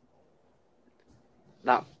was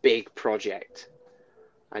that big project.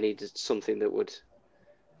 I needed something that would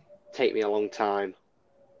take me a long time.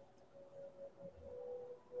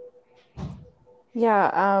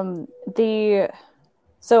 Yeah,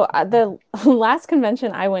 So the last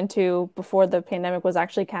convention I went to before the pandemic was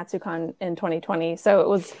actually KatsuCon in 2020. So it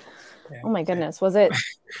was, oh my goodness, was it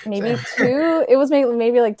maybe two? It was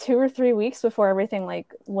maybe like 2 or 3 weeks before everything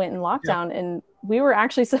like went in lockdown. Yep. And we were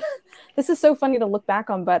actually, this is so funny to look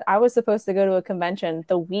back on, but I was supposed to go to a convention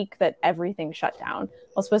the week that everything shut down.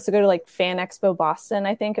 I was supposed to go to like Fan Expo Boston,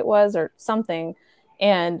 I think it was, or something.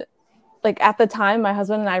 And like at the time, my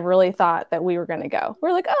husband and I really thought that we were going to go.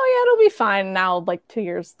 We're like, oh yeah, it'll be fine. Now, like 2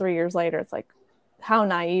 years, 3 years later, it's like, how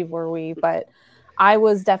naive were we? But I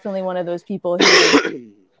was definitely one of those people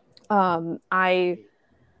who, I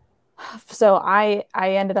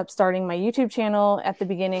ended up starting my YouTube channel at the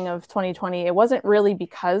beginning of 2020. It wasn't really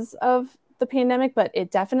because of the pandemic, but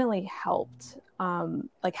it definitely helped.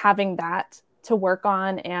 Like having that to work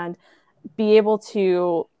on and be able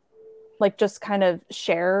to like just kind of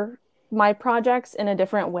share my projects in a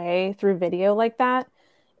different way through video like that.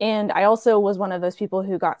 And I also was one of those people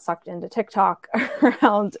who got sucked into TikTok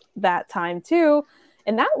around that time too.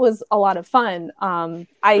 And that was a lot of fun.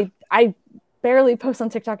 I barely post on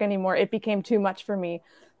TikTok anymore. It became too much for me.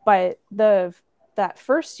 But that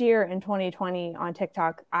first year in 2020 on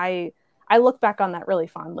TikTok, I look back on that really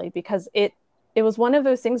fondly because it was one of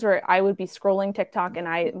those things where I would be scrolling TikTok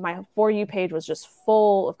and my For You page was just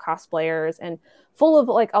full of cosplayers and full of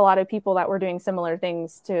like a lot of people that were doing similar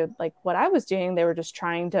things to like what I was doing. They were just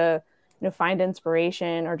trying to, find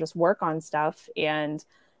inspiration or just work on stuff. And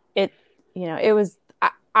it was,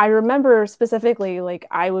 I remember specifically, like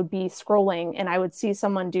I would be scrolling and I would see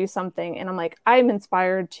someone do something and I'm like, I'm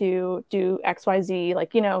inspired to do XYZ.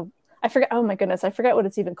 Like, I forget, oh my goodness, I forget what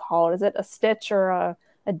it's even called. Is it a stitch or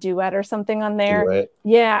a duet or something on there? Duet.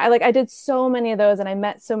 Yeah. I did so many of those and I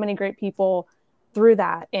met so many great people through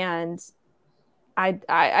that. And I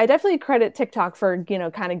definitely credit TikTok for,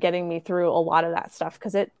 kind of getting me through a lot of that stuff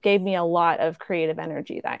because it gave me a lot of creative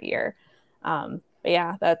energy that year. But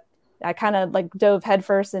yeah, that I kind of like dove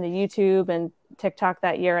headfirst into YouTube and TikTok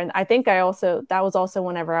that year. And I think that was also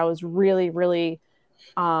whenever I was really, really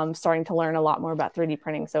starting to learn a lot more about 3D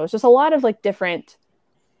printing. So it's just a lot of like different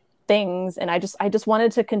things. And I just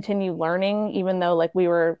wanted to continue learning, even though like we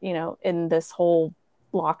were, in this whole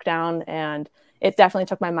lockdown, and it definitely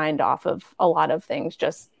took my mind off of a lot of things,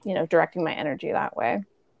 just, directing my energy that way.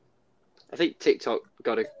 I think TikTok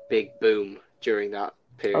got a big boom during that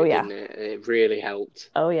period, didn't it? It really helped.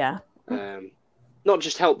 Oh, yeah. Not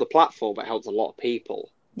just helped the platform, but helped a lot of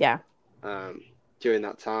people. Yeah. During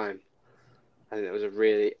that time. I think it was a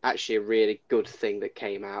really good thing that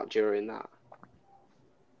came out during that.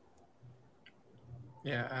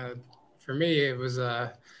 Yeah, for me, it was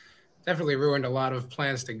definitely ruined a lot of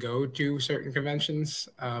plans to go to certain conventions.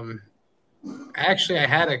 I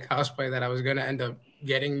had a cosplay that I was going to end up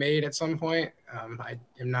getting made at some point. I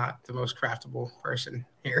am not the most craftable person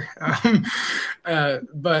here,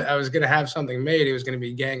 but I was going to have something made. It was going to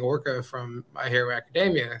be Gang Orca from My Hero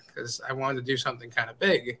Academia because I wanted to do something kind of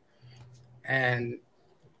big. And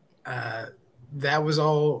that was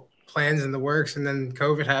all plans in the works, and then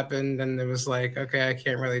COVID happened, and it was like, okay, I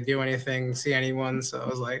can't really do anything, see anyone, so I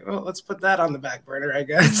was like, well, let's put that on the back burner, I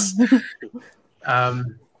guess.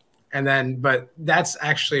 But that's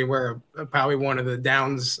actually where probably one of the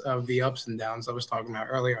downs of the ups and downs I was talking about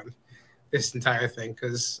earlier on this entire thing,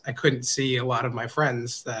 because I couldn't see a lot of my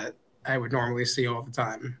friends that I would normally see all the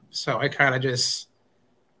time. So I kind of just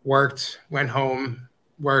worked, went home,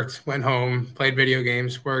 played video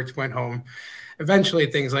games, worked, went home. Eventually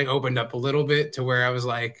things like opened up a little bit to where I was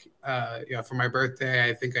like, for my birthday,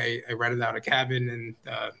 I think I rented out a cabin, and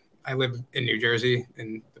I live in New Jersey,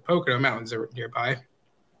 and the Pocono Mountains are nearby.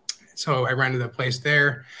 So I rented a place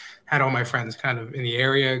there, had all my friends kind of in the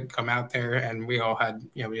area come out there, and we all had,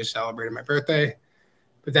 we just celebrated my birthday.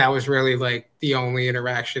 But that was really like the only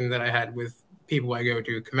interaction that I had with people I go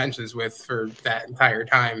to conventions with for that entire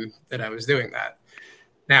time that I was doing that.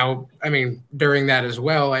 Now, I mean, during that as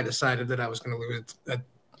well, I decided that I was going to lose a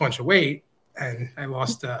bunch of weight, and I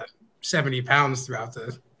lost 70 pounds throughout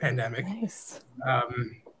the pandemic. Nice.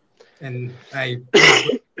 And I got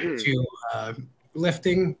to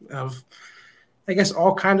lifting of, I guess,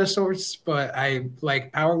 all kind of sorts, but I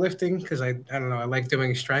like powerlifting because I don't know, I like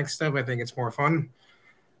doing strength stuff. I think it's more fun.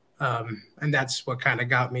 And that's what kind of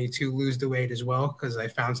got me to lose the weight as well, because I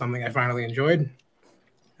found something I finally enjoyed.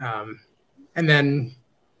 And then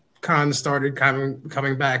cons started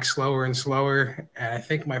coming back slower and slower. And I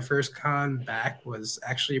think my first con back was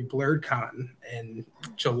actually Blurred Con in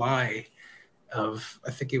July of,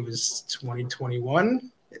 I think it was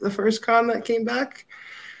 2021, the first con that came back.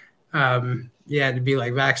 To be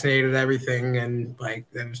like vaccinated and everything. And like,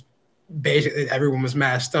 that was basically everyone was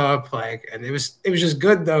masked up, like, and it was just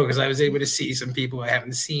good though because I was able to see some people I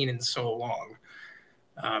haven't seen in so long.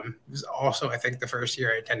 It was also, I think, the first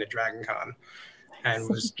year I attended Dragon Con,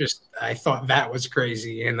 and I thought that was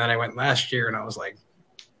crazy, and then I went last year and I was like,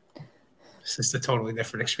 this is a totally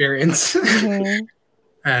different experience. Mm-hmm.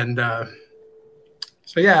 And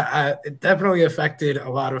so yeah, it definitely affected a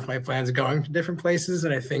lot of my plans going to different places,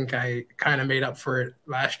 and I think I kind of made up for it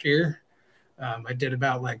last year. I did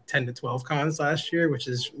about like 10 to 12 cons last year, which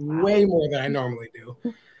is way more than I normally do.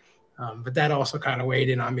 But that also kind of weighed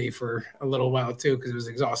in on me for a little while too, because it was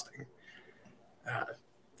exhausting.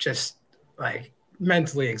 Just like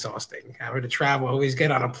mentally exhausting. Having to travel, always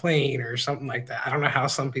get on a plane or something like that. I don't know how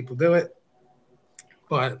some people do it,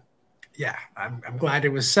 but yeah, I'm glad it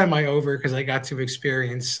was semi over because I got to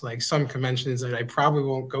experience like some conventions that I probably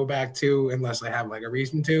won't go back to unless I have like a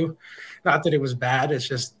reason to. Not that it was bad. It's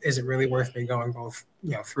just, is it really worth me going both,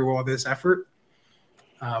 through all this effort?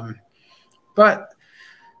 But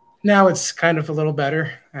now it's kind of a little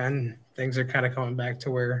better and things are kind of coming back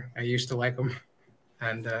to where I used to like them.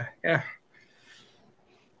 And yeah.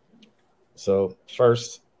 So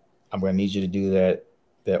first, I'm going to need you to do that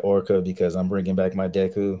Orca because I'm bringing back my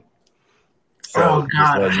Deku. So oh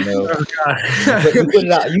God! Oh God!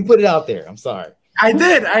 You put it out there. I'm sorry. I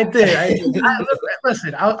did.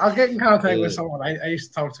 Listen, I'll get in contact with someone I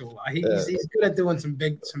used to talk to a lot. He's good at doing some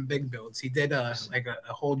big builds. He did like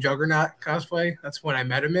a whole Juggernaut cosplay. That's when I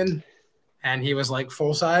met him in, and he was like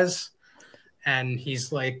full size, and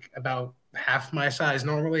he's like about half my size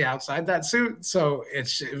normally outside that suit. So it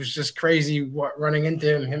was just crazy running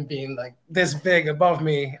into him being like this big above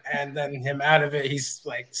me, and then him out of it, he's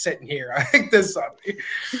like sitting here like this on me.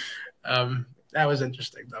 That was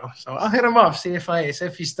interesting though. So I'll hit him up, see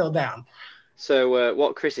if he's still down. So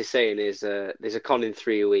what Chris is saying is there's a con in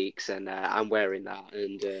 3 weeks, and I'm wearing that,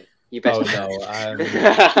 and you best. Oh no,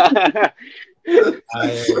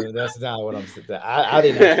 that's not what I'm saying. I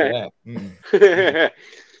didn't ask for that.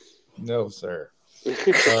 No, sir.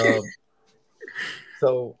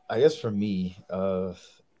 So I guess for me,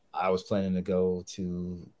 I was planning to go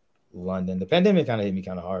to London. The pandemic kind of hit me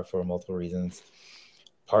kind of hard for multiple reasons.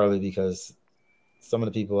 Partly because some of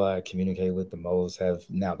the people I communicate with the most have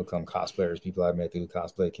now become cosplayers, people I met through the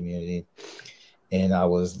cosplay community. And I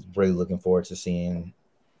was really looking forward to seeing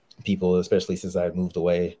people, especially since I had moved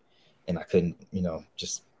away and I couldn't,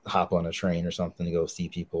 just hop on a train or something to go see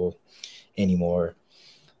people anymore.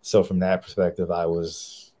 So from that perspective, I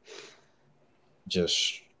was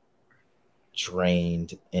just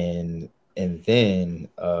drained. And then,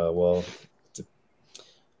 the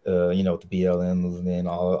BLM movement,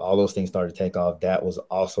 all those things started to take off. That was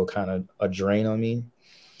also kind of a drain on me.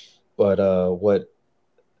 But what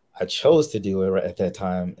I chose to do at that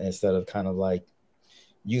time, instead of kind of like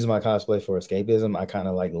using my cosplay for escapism, I kind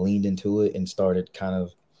of like leaned into it and started kind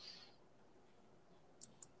of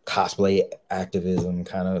cosplay activism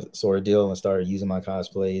kind of sort of deal, and started using my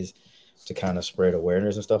cosplays to kind of spread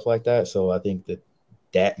awareness and stuff like that. So I think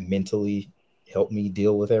that mentally helped me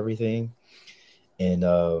deal with everything. And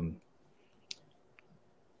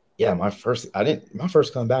my first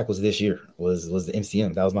con back was this year, was the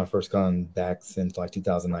MCM. That was my first con back since like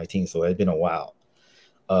 2019. So it had been a while.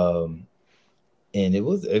 And it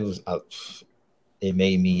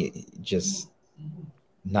made me just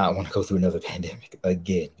not want to go through another pandemic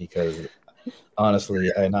again, because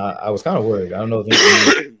honestly, and I was kind of worried. I don't know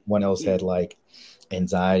if anyone else had like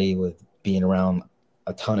anxiety with being around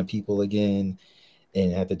a ton of people again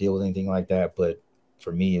and had to deal with anything like that. But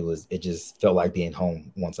for me, it just felt like being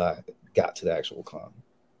home once I got to the actual con.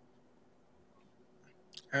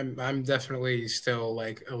 I'm definitely still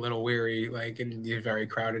like a little weary, like in these very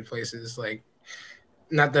crowded places. Like,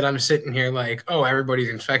 not that I'm sitting here like, oh, everybody's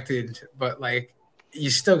infected, but like, you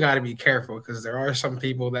still got to be careful because there are some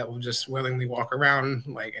people that will just willingly walk around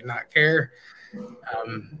like and not care.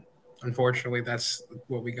 Unfortunately, that's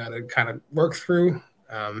what we got to kind of work through.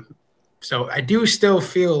 So I do still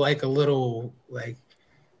feel like a little like,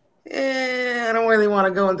 I don't really want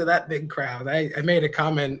to go into that big crowd. I made a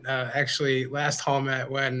comment actually last Hallmat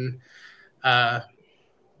when I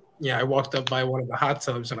walked up by one of the hot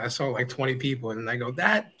tubs and I saw like 20 people, and I go,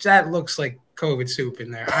 that looks like COVID soup in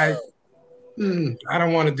there. I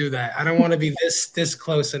don't want to do that. I don't want to be this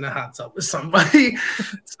close in a hot tub with somebody.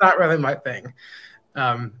 It's not really my thing.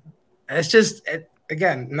 It's just,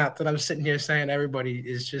 again, not that I'm sitting here saying everybody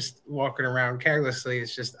is just walking around carelessly.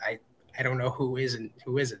 It's just I don't know who isn't,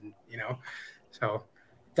 So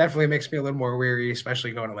definitely makes me a little more weary,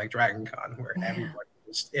 especially going to like Dragon Con where everybody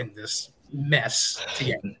is in this mess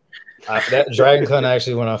together. That Dragon Con,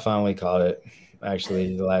 actually, when I finally caught it,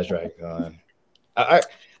 actually, the last Dragon Con.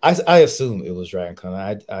 I assume it was Dragon Con.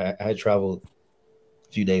 I had traveled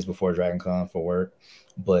a few days before Dragon Con for work,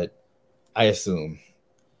 but I assume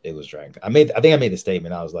it was Dragon Con. I think I made the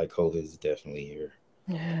statement. I was like, COVID is definitely here.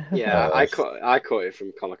 Yeah, I caught it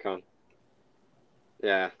from Comic Con.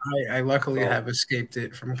 Yeah, I luckily have escaped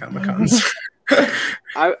it from Comic Cons.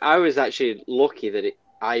 I was actually lucky that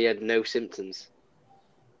I had no symptoms.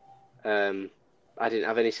 I didn't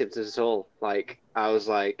have any symptoms at all. Like I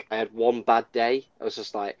had one bad day. I was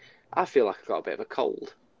just like, I feel like I got a bit of a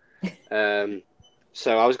cold.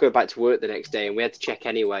 So I was going back to work the next day, and we had to check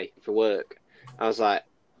anyway for work. I was like,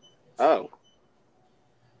 oh,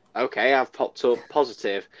 okay, I've popped up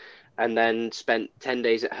positive, and then spent 10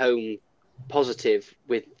 days at home positive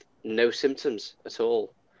with no symptoms at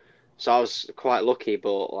all. So I was quite lucky,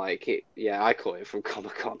 but I caught it from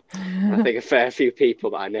Comic Con. I think a fair few people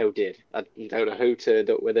that I know did. I don't know who turned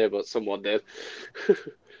up with it, but someone did.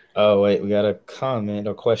 Oh wait, we got a comment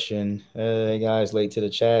or question. Hey guys, late to the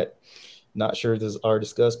chat. Not sure if this are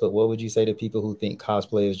discussed, but what would you say to people who think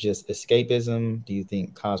cosplay is just escapism? Do you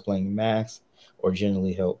think cosplaying masks or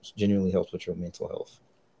genuinely helps with your mental health?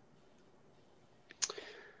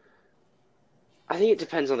 I think it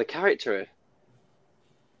depends on the character.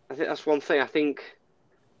 I think that's one thing. I don't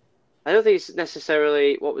think it's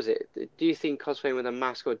necessarily, what was it? Do you think cosplaying with a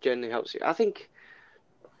mask or generally helps you? I don't think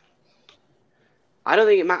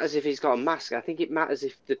it matters if he's got a mask. I think it matters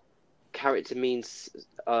if the character means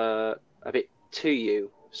a bit to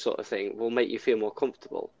you, sort of thing, will make you feel more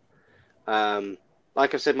comfortable.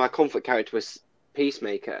 Like I said, my comfort character was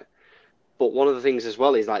Peacemaker, but one of the things as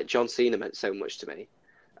well is like John Cena meant so much to me.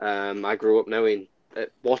 I grew up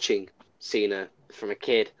watching Cena from a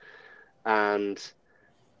kid, and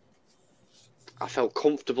I felt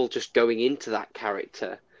comfortable just going into that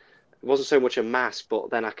character. It wasn't so much a mask,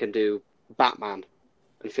 but then I can do Batman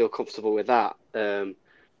and feel comfortable with that.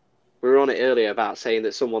 We were on it earlier about saying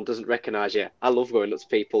that someone doesn't recognise you. I love going up to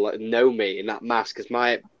people that know me in that mask because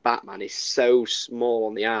my Batman is so small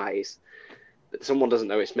on the eyes that someone doesn't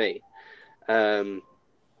know it's me.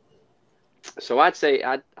 So I'd say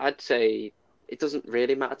it doesn't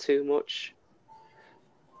really matter too much,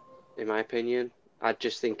 in my opinion. I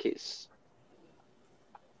just think it's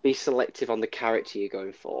be selective on the character you're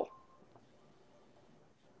going for.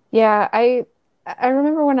 Yeah, I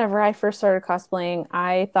remember whenever I first started cosplaying,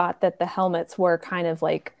 I thought that the helmets were kind of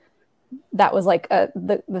like that was like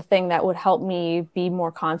the thing that would help me be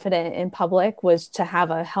more confident in public was to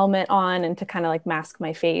have a helmet on and to kind of like mask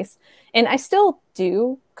my face. And I still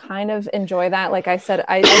do kind of enjoy that. Like I said,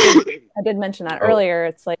 I did mention that earlier.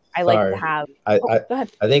 It's like I like to have. Go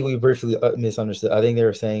ahead. I think we briefly misunderstood. I think they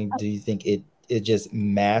were saying, do you think it just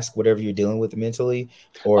masks whatever you're dealing with mentally,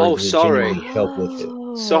 or does it genuinely help with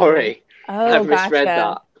it? Sorry, I've misread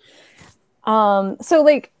that. So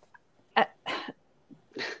like.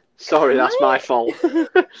 Sorry, that's my fault.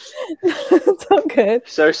 It's all good.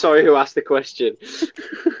 So sorry who asked the question.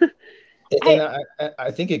 And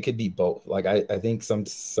I think it could be both. Like I think some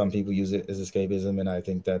people use it as escapism, and I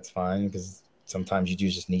think that's fine because sometimes you do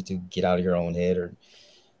just need to get out of your own head or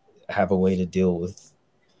have a way to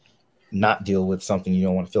not deal with something you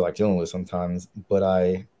don't want to feel like dealing with sometimes. But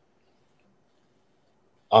I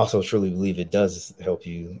also truly believe it does help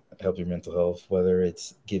your mental health, whether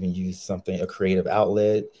it's giving you a creative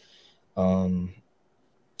outlet.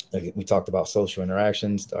 Like we talked about social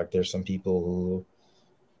interactions. Like there's some people who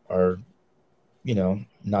are,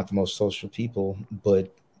 not the most social people,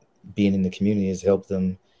 but being in the community has helped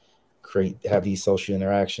them have these social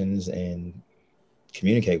interactions and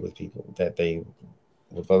communicate with people that they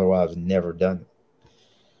would otherwise never done.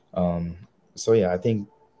 So yeah, I think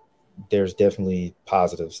there's definitely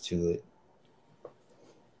positives to it.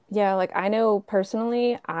 Yeah, like I know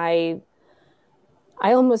personally, I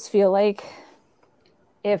almost feel like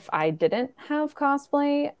if I didn't have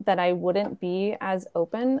cosplay, that I wouldn't be as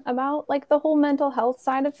open about like the whole mental health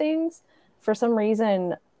side of things. For some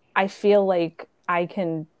reason, I feel like I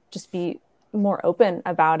can just be more open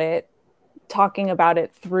about it, talking about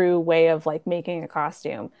it through way of like making a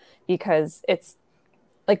costume, because it's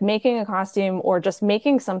like making a costume or just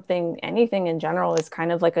making anything in general is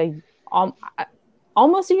kind of like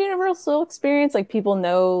almost a universal experience. Like people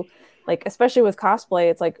know, like especially with cosplay,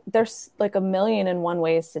 it's like there's like 1,000,001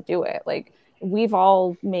 ways to do it. Like we've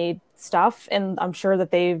all made stuff, and I'm sure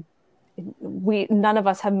that none of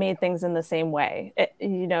us have made things in the same way,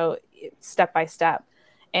 step by step.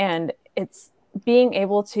 And it's being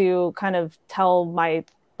able to kind of tell my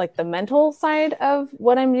like the mental side of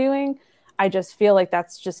what I'm doing. I just feel like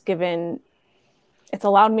that's just given it's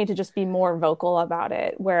allowed me to just be more vocal about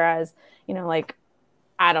it. Whereas, you know, like,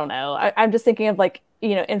 I don't know, I'm just thinking of like,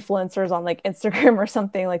 you know, influencers on like Instagram or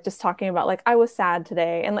something, like just talking about like, I was sad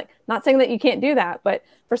today, and like, not saying that you can't do that, but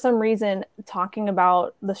for some reason talking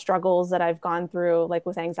about the struggles that I've gone through, like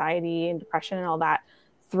with anxiety and depression and all that,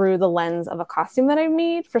 through the lens of a costume that I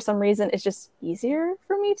made, for some reason it's just easier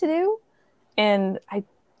for me to do. And I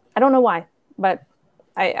don't know why, but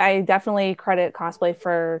I definitely credit cosplay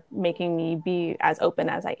for making me be as open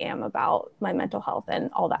as I am about my mental health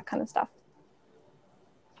and all that kind of stuff.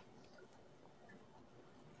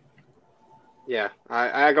 Yeah,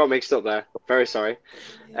 I got mixed up there. Very sorry.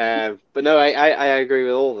 But no, I agree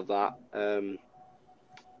with all of that.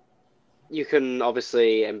 You can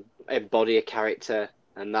obviously embody a character,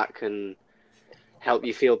 and that can help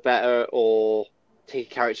you feel better, or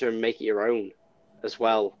take a character and make it your own as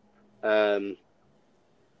well. But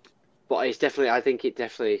it's definitely, I think it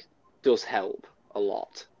definitely does help a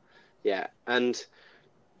lot. Yeah, and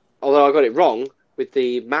although I got it wrong with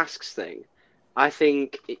the masks thing, I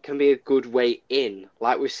think it can be a good way in.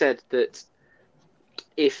 Like we said, that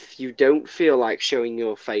if you don't feel like showing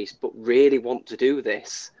your face but really want to do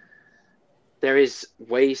this, there is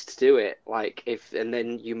ways to do it. Like and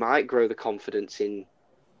then you might grow the confidence in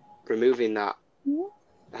removing that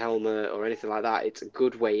helmet or anything like that. It's a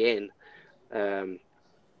good way in.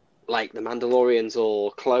 Like the Mandalorians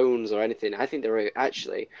or clones or anything, I think they're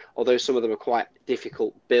actually, although some of them are quite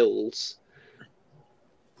difficult builds,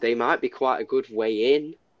 they might be quite a good way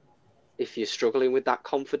in if you're struggling with that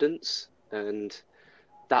confidence, and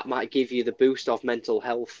that might give you the boost of mental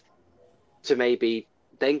health to maybe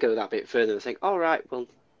then go that bit further and think, all right, well,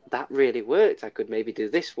 that really worked. I could maybe do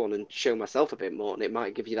this one and show myself a bit more, and it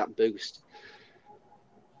might give you that boost.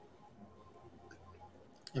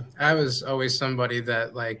 I was always somebody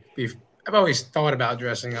that, like, I've always thought about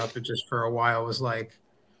dressing up, but just for a while was like,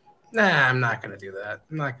 nah, I'm not going to do that.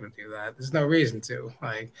 I'm not going to do that. There's no reason to.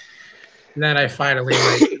 Like, and then I finally,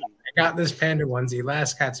 like, I got this panda onesie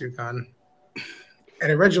last Katsucon.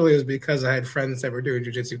 And originally it was because I had friends that were doing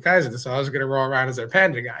Jujutsu Kaisen, so I was going to roll around as their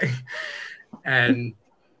panda guy. And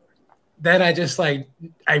then I just, like,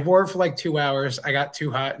 I wore it for like 2 hours. I got too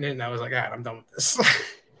hot in it, and I was like, I'm done with this.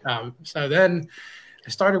 So then I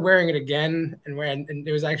started wearing it again, and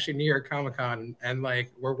it was actually New York Comic Con, and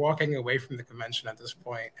like we're walking away from the convention at this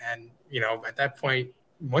point, and you know, at that point,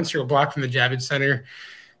 once you're a block from the Javits Center,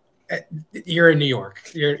 you're in New York.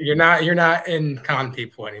 You're not in con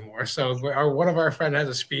people anymore. So one of our friends has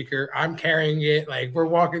a speaker. I'm carrying it. Like we're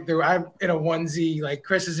walking through. I'm in a onesie. Like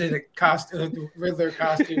Chris is in a costume, Riddler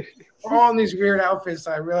costume. We're all in these weird outfits.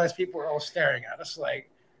 I realized people are all staring at us like,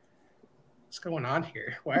 what's going on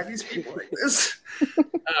here? Why are these people like this?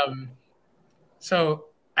 So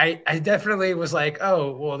I definitely was like,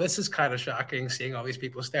 oh, well, this is kind of shocking seeing all these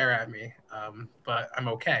people stare at me. But I'm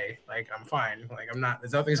okay. Like, I'm fine. Like,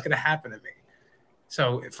 there's nothing's going to happen to me.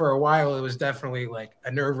 So for a while, it was definitely like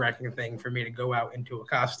a nerve-wracking thing for me to go out into a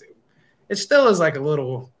costume. It still is like a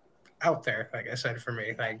little out there, like I said, for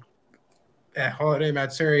me. Like at Holiday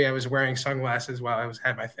Matsuri, I was wearing sunglasses while I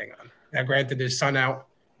had my thing on. Now, granted, there's sun out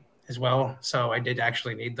as well, so I did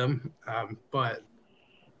actually need them. But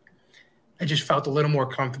I just felt a little more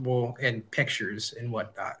comfortable in pictures and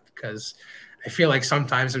whatnot, because I feel like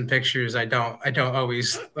sometimes in pictures I don't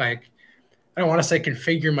always, like, I don't want to say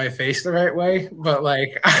configure my face the right way, but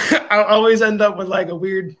like I'll always end up with like a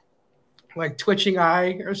weird like twitching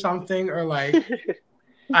eye or something, or like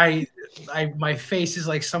my face is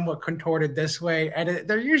like somewhat contorted this way, and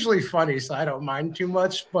they're usually funny, so I don't mind too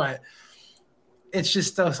much, but it's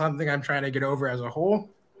just still something I'm trying to get over as a whole.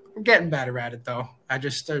 I'm getting better at it, though. I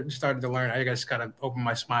just started to learn. I just got to open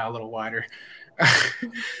my smile a little wider.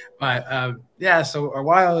 But yeah, so a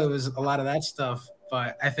while it was a lot of that stuff.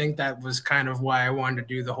 But I think that was kind of why I wanted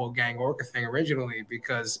to do the whole gang orca thing originally,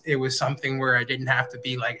 because it was something where I didn't have to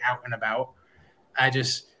be like out and about. I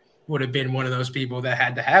just would have been one of those people that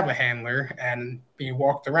had to have a handler and be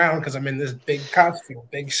walked around because I'm in this big costume,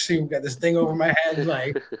 big suit, got this thing over my head,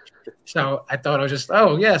 like. So I thought I was just,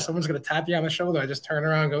 oh yeah, someone's gonna tap you on the shoulder. I just turn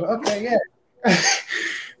around and go, okay, yeah.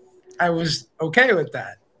 I was okay with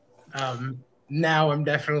that. Now I'm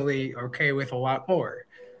definitely okay with a lot more.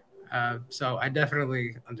 So I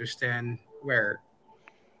definitely understand where,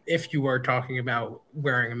 if you were talking about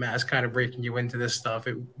wearing a mask kind of breaking you into this stuff,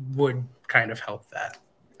 it would kind of help that,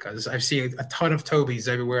 because I've seen a ton of Tobys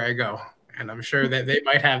everywhere I go, and I'm sure that they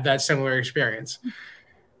might have that similar experience.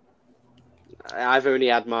 I've only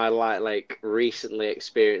had my like recently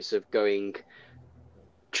experience of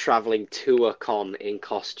traveling to a con in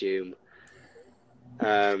costume.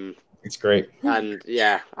 It's great. And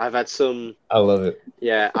yeah, I've had some. I love it.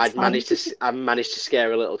 Yeah, It's I managed to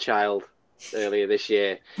scare a little child earlier this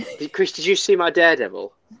year. Chris, did you see my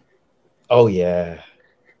Daredevil? Oh yeah.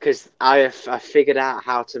 Because I figured out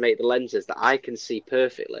how to make the lenses that I can see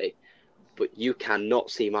perfectly, but you cannot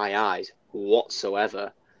see my eyes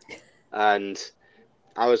whatsoever. And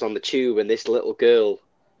I was on the tube, and this little girl,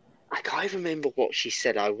 I can't even remember what she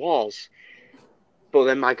said I was, but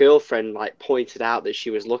then my girlfriend like pointed out that she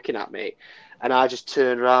was looking at me, and I just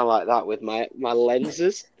turned around like that with my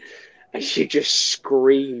lenses, and she just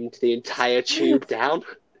screamed the entire tube down.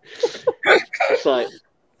 It's like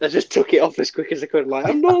I just took it off as quick as I could. Like,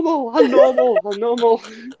 I'm normal. Don't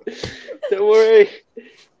worry.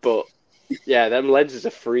 But yeah, them lenses are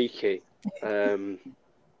freaky. And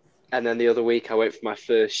then the other week I went for my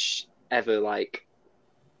first ever like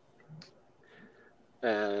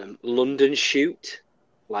London shoot,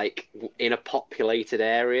 like in a populated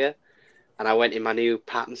area, and I went in my new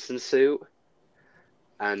Pattinson suit,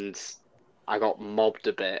 and I got mobbed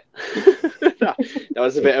a bit. that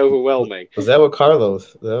was a bit overwhelming. Was that with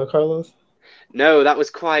Carlos? No, that was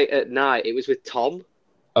quite at night. It was with Tom.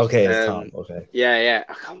 Okay, it's Tom. Okay. Yeah.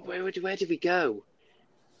 Where did we go?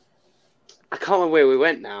 I can't remember where we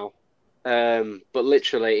went now. But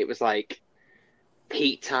literally, it was like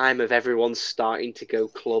peak time of everyone starting to go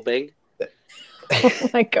clubbing. Oh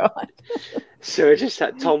my god! So it just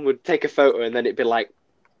that Tom would take a photo, and then it'd be like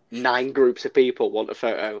 9 groups of people want a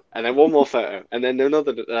photo, and then one more photo, and then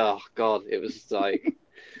another. Oh god, it was like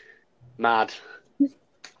mad.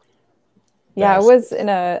 Yeah, I was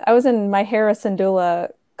in my Hera Syndulla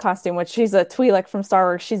costume, which she's a Twi'lek from Star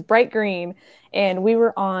Wars. She's bright green, and we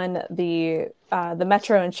were on the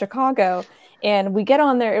metro in Chicago, and we get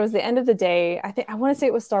on there. It was the end of the day. I want to say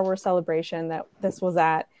it was Star Wars Celebration that this was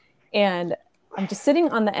at, and I'm just sitting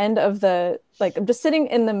on the end of I'm just sitting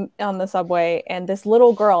on the subway, and this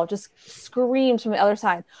little girl just screams from the other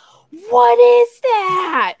side, "What is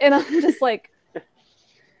that?" And I'm just like,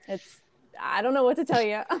 I don't know what to tell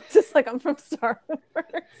you. I'm just like, I'm from Star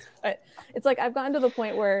Wars. But it's like I've gotten to the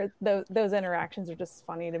point where those interactions are just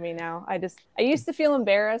funny to me now. I used to feel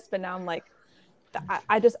embarrassed, but now I'm like,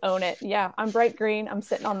 I just own it. Yeah, I'm bright green. I'm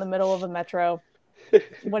sitting on the middle of a metro.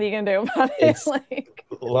 What are you gonna do about it? Like,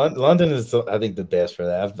 London is, I think, the best for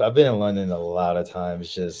that. I've been in London a lot of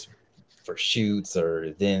times just for shoots or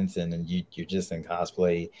events, and then you're just in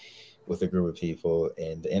cosplay with a group of people,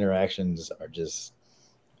 and the interactions are just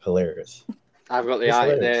hilarious. I've got the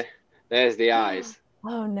eye there. There's the eyes.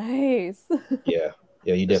 Oh, nice. Yeah.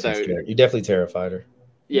 You definitely terrified her.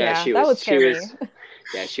 Yeah, she was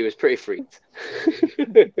yeah, she was pretty freaked.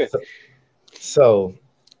 So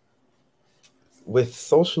with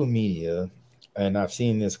social media, and I've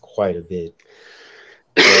seen this quite a bit,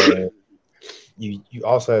 you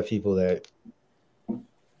also have people that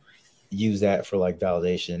use that for like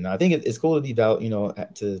validation. I think it's cool to be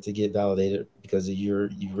to get validated because you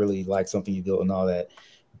really like something you built and all that.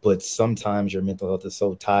 But sometimes your mental health is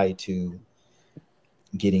so tied to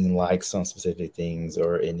getting likes on specific things,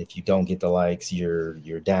 and if you don't get the likes, you're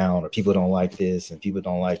down, or people don't like this and people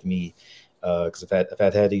don't like me. Because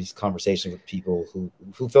I've had these conversations with people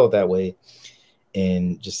who felt that way,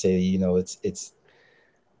 and just say,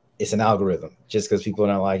 it's an algorithm. Just because people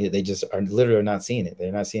don't like it, they just are literally not seeing it.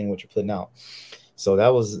 They're not seeing what you're putting out. So that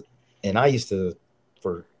was, and I used to,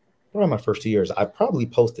 for around my first 2 years, I probably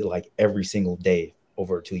posted like every single day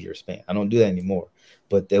over a 2-year span. I don't do that anymore,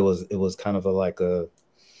 but it was kind of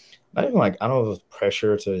not even like, I don't know if it was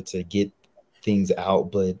pressure to get things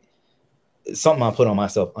out, but something I put on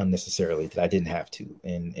myself unnecessarily that I didn't have to.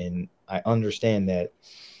 And I understand that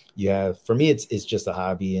for me, it's just a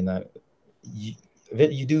hobby, and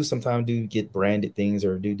you do sometimes get branded things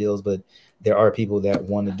or do deals, but there are people that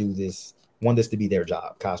want this to be their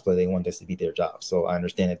job. Cosplay, they want this to be their job. So I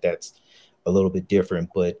understand that that's a little bit different,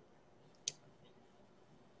 but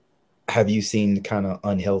have you seen kind of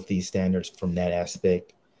unhealthy standards from that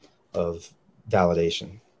aspect of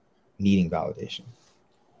validation, needing validation?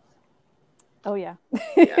 Oh yeah.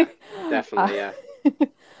 Yeah, definitely. Yeah.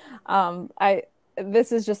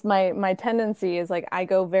 This is just my tendency is like I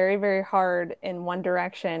go very, very hard in one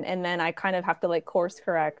direction, and then I kind of have to like course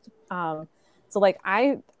correct. So like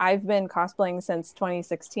I've been cosplaying since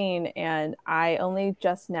 2016, and I only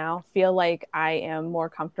just now feel like I am more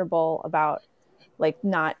comfortable about like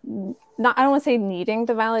not I don't want to say needing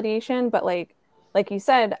the validation, but like you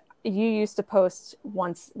said, you used to post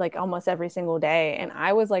once, like almost every single day, and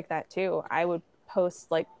I was like that too. I would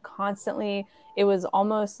post like constantly. It was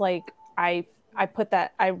almost like I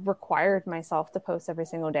required myself to post every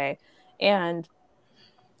single day, and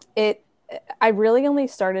I really only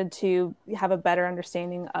started to have a better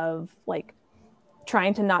understanding of like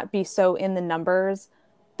trying to not be so in the numbers.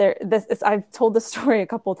 I've told this story a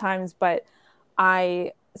couple of times, but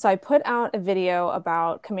I put out a video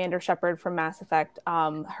about Commander Shepard from Mass Effect,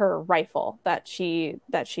 her rifle that she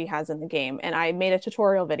has in the game, and I made a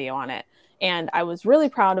tutorial video on it. And I was really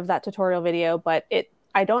proud of that tutorial video, but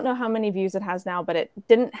I don't know how many views it has now, but it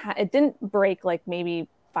didn't break like maybe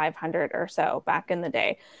 500 or so back in the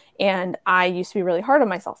day. And I used to be really hard on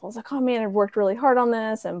myself. I was like, oh man, I've worked really hard on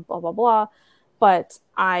this and blah, blah, blah. But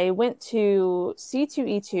I went to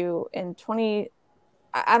C2E2 in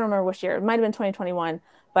I don't remember which year, it might have been 2021,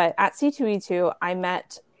 but at C2E2, I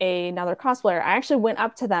met another cosplayer. I actually went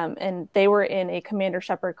up to them and they were in a Commander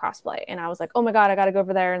Shepard cosplay. And I was like, oh my God, I got to go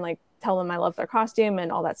over there and like tell them I love their costume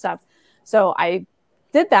and all that stuff. So I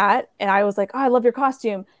did that and I was like, oh, I love your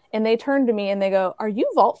costume. And they turned to me and they go, are you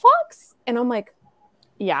Vault Fox? And I'm like,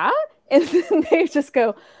 yeah. And then they just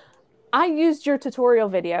go, I used your tutorial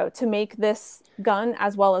video to make this gun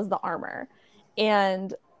as well as the armor.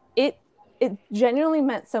 And it genuinely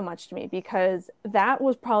meant so much to me because that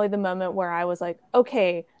was probably the moment where I was like,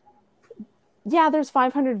 okay, yeah, there's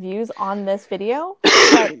 500 views on this video,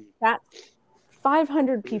 but that's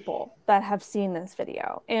 500 people that have seen this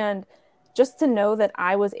video. And just to know that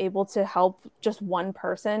I was able to help just one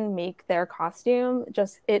person make their costume,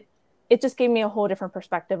 it just gave me a whole different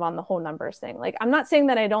perspective on the whole numbers thing. Like, I'm not saying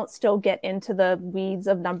that I don't still get into the weeds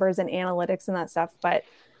of numbers and analytics and that stuff, but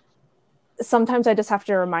sometimes I just have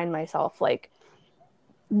to remind myself, like,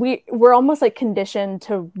 we're almost like conditioned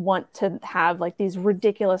to want to have like these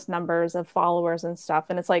ridiculous numbers of followers and stuff.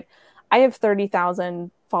 And it's like, I have 30,000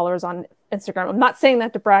 followers on Instagram. I'm not saying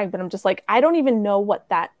that to brag, but I'm just like, I don't even know what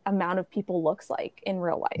that amount of people looks like in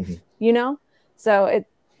real life, you know? So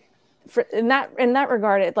in that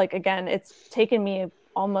regard, it like, again, it's taken me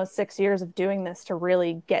almost 6 years of doing this to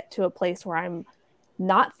really get to a place where I'm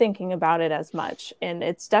not thinking about it as much. And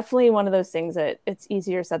it's definitely one of those things that it's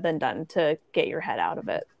easier said than done to get your head out of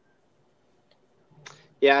it.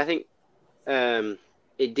 Yeah, I think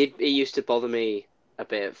it used to bother me a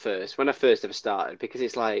bit at first when I first ever started, because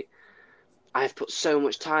it's like, I've put so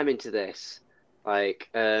much time into this. Like,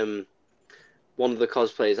 one of the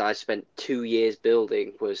cosplays I spent 2 years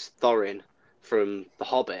building was Thorin from The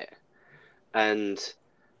Hobbit. And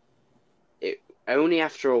it only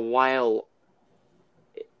after a while,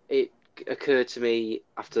 it occurred to me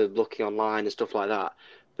after looking online and stuff like that,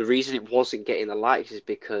 the reason it wasn't getting the likes is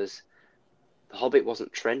because The Hobbit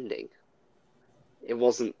wasn't trending. It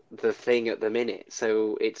wasn't the thing at the minute,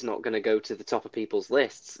 so it's not going to go to the top of people's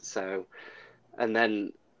lists. So, and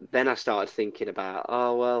then I started thinking about,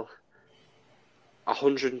 oh well,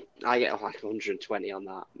 100, I get like 120 on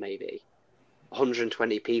that, maybe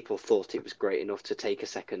 120 people thought it was great enough to take a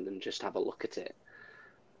second and just have a look at it,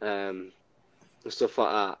 and stuff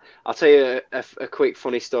like that. I'll tell you a quick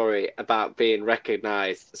funny story about being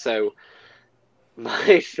recognized. So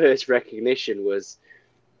my first recognition was,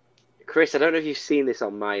 Chris, I don't know if you've seen this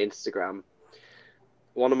on my Instagram.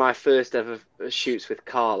 One of my first ever shoots with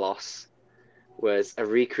Carlos was a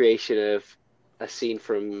recreation of a scene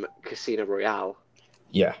from Casino Royale.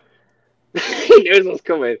 Yeah. He knows what's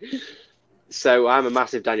coming. So I'm a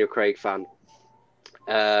massive Daniel Craig fan.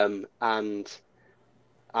 And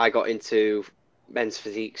I got into men's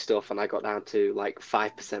physique stuff, and I got down to like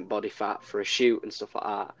 5% body fat for a shoot and stuff like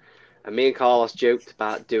that. And me and Carlos joked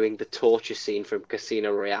about doing the torture scene from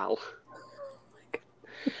Casino Royale.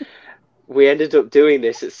 We ended up doing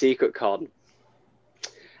this at Secret Con.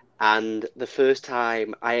 And the first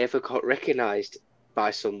time I ever got recognised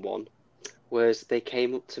by someone was they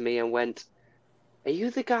came up to me and went, "Are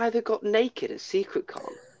you the guy that got naked at Secret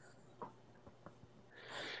Con?"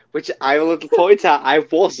 Which I will point out, I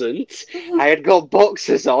wasn't. I had got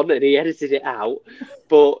boxers on, and he edited it out.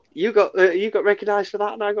 But you got recognised for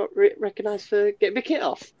that, and I got recognised for getting my kit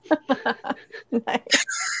off. Nice.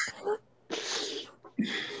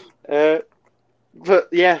 But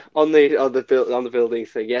yeah, on the building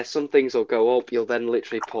thing, yeah, some things will go up. You'll then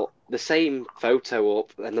literally put the same photo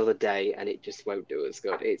up another day, and it just won't do as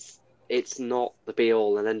good. It's not the be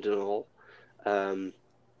all and end all.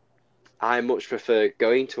 I much prefer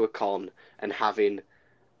going to a con and having,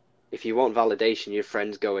 if you want validation, your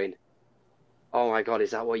friends going, "Oh my God,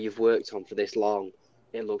 is that what you've worked on for this long?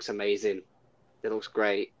 It looks amazing. It looks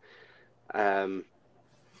great."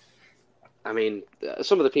 I mean,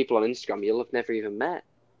 some of the people on Instagram you'll have never even met.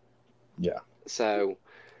 Yeah. So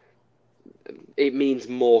it means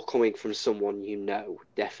more coming from someone you know,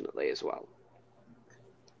 definitely, as well.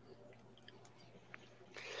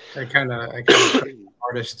 I kind of try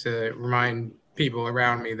artists to remind people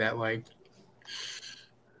around me that, like,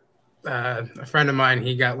 a friend of mine,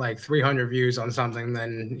 he got like 300 views on something.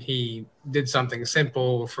 Then he did something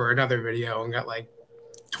simple for another video and got like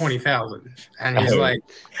 20,000. And he's like,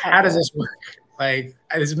 "How does this work? Like,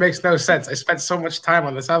 this makes no sense. I spent so much time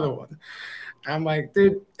on this other one." I'm like,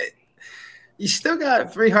 dude, you still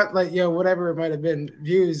got 300, like, whatever it might have been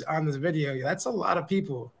views on this video. That's a lot of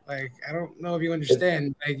people. Like, I don't know if you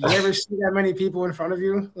understand. Like, you ever see that many people in front of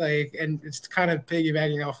you? Like, and it's kind of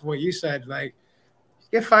piggybacking off of what you said. Like,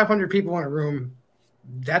 you get 500 people in a room,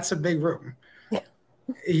 that's a big room.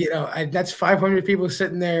 That's 500 people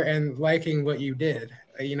sitting there and liking what you did.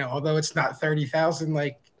 Although it's not 30,000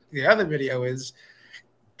 like the other video is,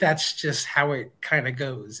 that's just how it kind of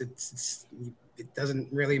goes. It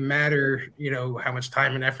doesn't really matter, how much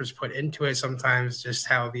time and effort is put into it. Sometimes just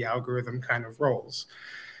how the algorithm kind of rolls.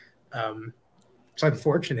 It's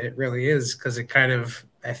unfortunate, it really is, because it kind of,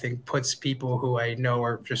 I think, puts people who I know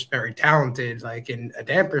are just very talented, like, in a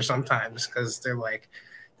damper sometimes, because they're like,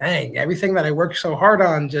 dang, everything that I worked so hard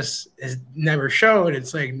on just is never shown.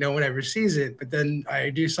 It's like no one ever sees it. But then I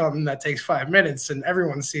do something that takes 5 minutes and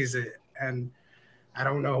everyone sees it, and I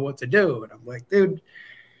don't know what to do. And I'm like, dude,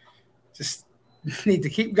 just need to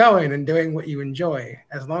keep going and doing what you enjoy.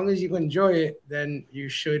 As long as you enjoy it, then you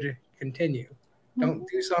should continue. Don't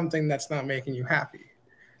do something that's not making you happy.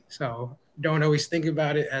 So don't always think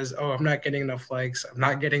about it as, oh, I'm not getting enough likes, I'm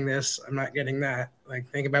not getting this, I'm not getting that. Like,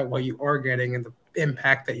 think about what you are getting and the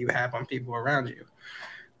impact that you have on people around you.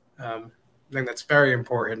 I think that's very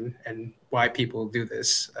important, and why people do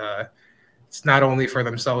this. It's not only for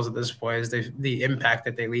themselves at this point, is the impact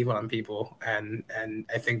that they leave on people, and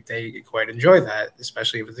I think they quite enjoy that,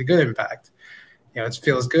 especially if it's a good impact. It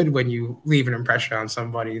feels good when you leave an impression on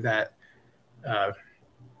somebody that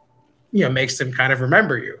makes them kind of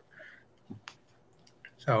remember you.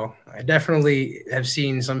 So I definitely have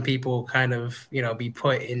seen some people kind of, be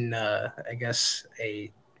put in, I guess,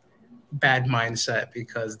 a bad mindset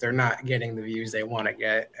because they're not getting the views they want to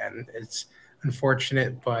get. And it's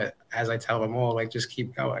unfortunate, but as I tell them all, like, just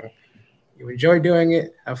keep going. You enjoy doing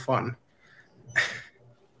it, have fun.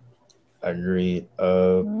 I agree.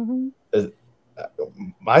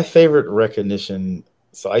 My favorite recognition.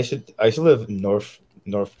 So I used to live in north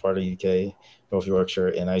part of UK, North Yorkshire,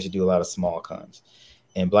 and I used to do a lot of small cons.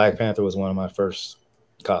 And Black Panther was one of my first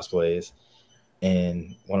cosplays,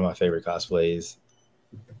 and one of my favorite cosplays,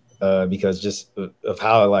 because just of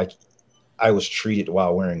how I was treated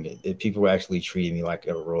while wearing it. People were actually treating me like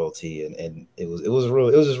a royalty, and it was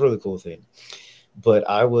just a really cool thing. But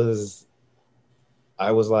I was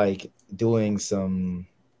like doing some,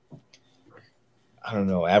 I don't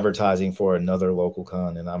know, advertising for another local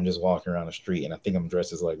con, and I'm just walking around the street, and I think I'm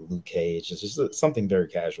dressed as like Luke Cage. It's just something very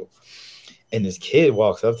casual. And this kid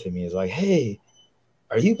walks up to me, is like, "Hey,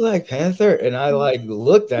 are you Black Panther?" And I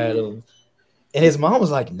looked at him, and his mom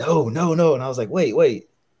was like, "No, no, no." And I was like, wait,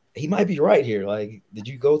 he might be right here. Like, did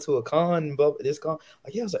you go to a con, this con?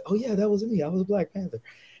 Like, yeah. I was like, oh yeah, that was me. I was Black Panther.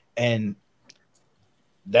 And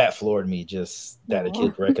that floored me, just that a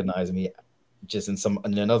kid recognized me just in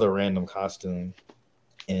another random costume.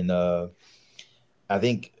 And I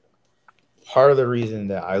think part of the reason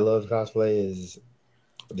that I love cosplay is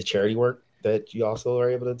the charity work that you also are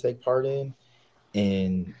able to take part in.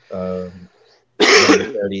 And one of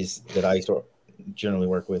the charities that I used to generally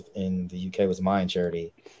work with in the UK was Mind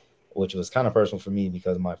Charity, which was kind of personal for me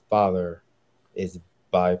because my father is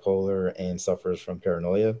bipolar and suffers from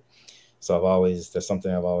paranoia. So that's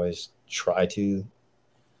something I've always tried to,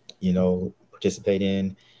 participate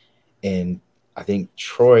in. And I think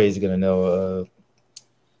Troy is going to know,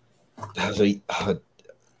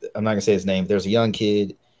 I'm not gonna say his name. There's a young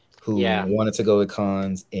kid who wanted to go to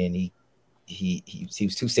cons, and he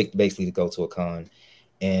was too sick basically to go to a con.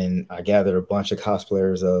 And I gathered a bunch of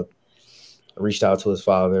cosplayers up. I reached out to his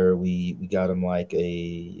father. We got him like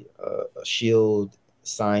a shield,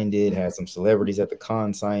 signed it. Had some celebrities at the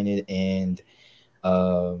con sign it, and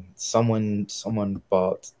someone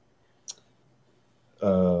bought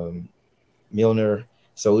Milner.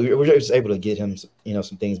 So we were just able to get him,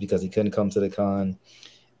 some things because he couldn't come to the con,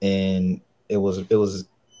 and it was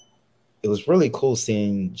really cool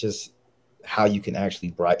seeing just how you can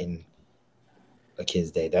actually brighten a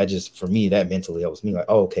kid's day. That just, for me, that mentally helps me. Like,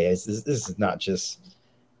 oh, okay, this is not just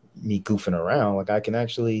me goofing around. Like, I can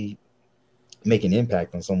actually make an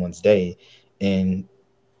impact on someone's day and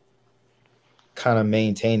kind of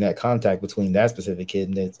maintain that contact between that specific kid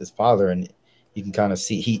and his father, and you can kind of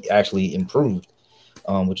see he actually improved,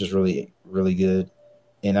 which is really, really good.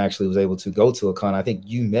 And actually was able to go to a con. I think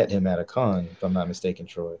you met him at a con, if I'm not mistaken,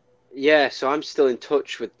 Troy. Yeah, so I'm still in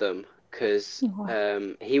touch with them. because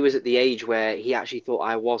he was at the age where he actually thought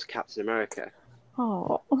I was Captain America.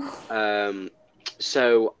 Oh.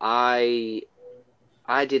 So I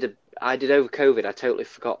did over COVID. I totally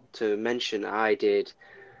forgot to mention I did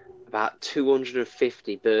about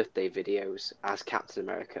 250 birthday videos as Captain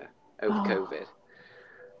America over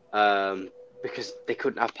COVID. Because they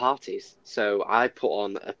couldn't have parties. So I put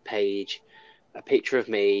on a picture of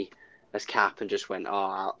me as Cap, and just went,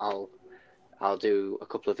 I'll do a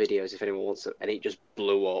couple of videos if anyone wants it, and it just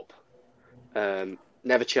blew up.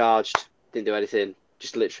 Never charged, didn't do anything,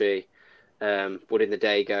 just literally would in the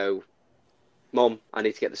day go, Mum, I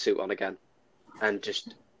need to get the suit on again, and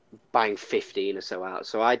just bang 15 or so out.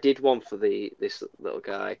 So I did one for this little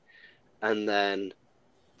guy, and then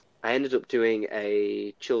I ended up doing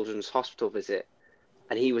a children's hospital visit,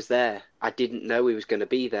 and he was there. I didn't know he was going to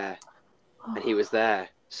be there, and he was there.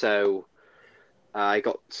 So I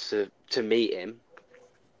got to meet him,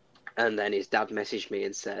 and then his dad messaged me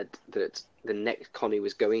and said that the next con he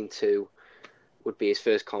was going to would be his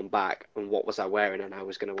first con back, and what was I wearing, and I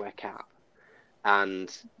was going to wear Cap.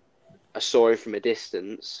 And I saw him from a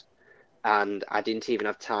distance, and I didn't even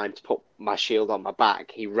have time to put my shield on my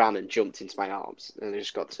back. He ran and jumped into my arms, and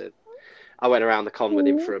I went around the con with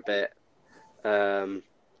him for a bit. But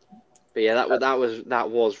yeah, that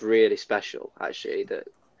was really special, actually, that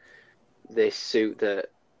this suit that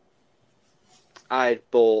I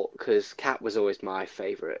bought, because Cap was always my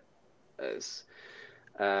favourite as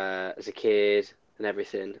a kid and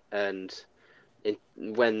everything. And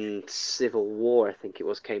when Civil War, I think it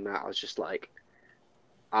was, came out, I was just like,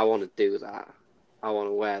 I want to do that. I want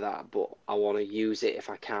to wear that, but I want to use it if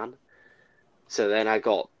I can. So then I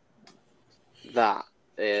got that.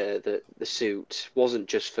 The suit wasn't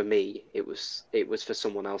just for me; it was for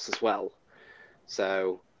someone else as well.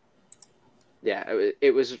 So yeah,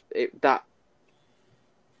 that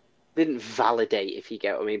didn't validate, if you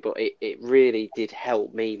get what I mean, but it really did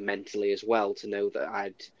help me mentally as well, to know that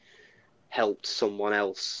I'd helped someone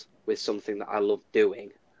else with something that I loved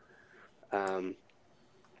doing.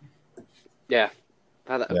 Yeah,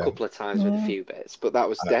 I've had that a couple of times with a few bits, but that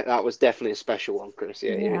was definitely a special one, Chris.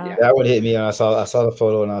 Yeah. That one hit me, and I saw the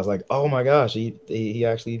photo, and I was like, oh my gosh, he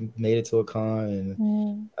actually made it to a con.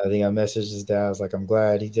 And I think I messaged his dad. I was like, I'm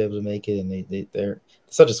glad he's able to make it, and they're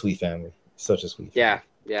such a sweet family. Such a sweet family.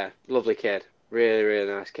 Yeah, lovely kid. Really,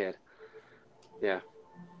 really nice kid. Yeah.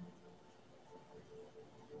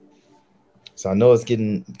 So I know it's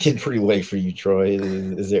getting pretty late for you, Troy.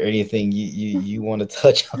 Is there anything you want to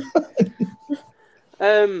touch on?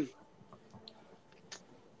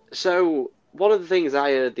 So one of the things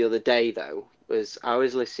I heard the other day, though, was I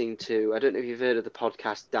was listening to, I don't know if you've heard of the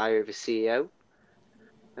podcast Diary of a CEO.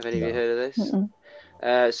 Have any of you heard of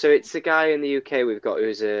this? So it's a guy in the UK we've got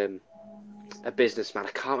who's a businessman.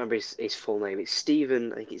 I can't remember his full name. It's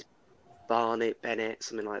Stephen, I think it's Bennett,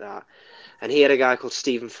 something like that. And he had a guy called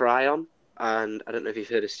Stephen Fry on. And I don't know if you've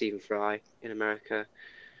heard of Stephen Fry in America.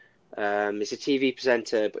 He's a TV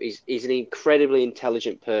presenter, but he's an incredibly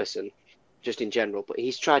intelligent person, just in general. But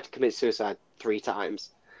he's tried to commit suicide 3 times.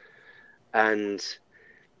 And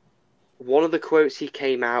one of the quotes he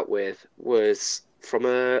came out with was from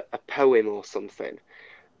a poem or something,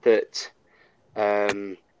 that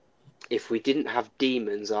if we didn't have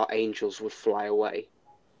demons, our angels would fly away.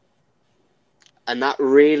 And that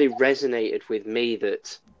really resonated with me,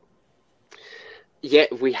 that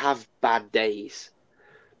we have bad days,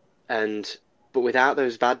 but without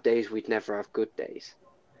those bad days, we'd never have good days,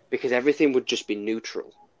 because everything would just be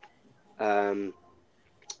neutral.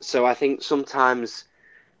 So I think sometimes,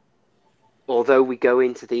 although we go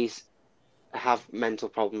into these, have mental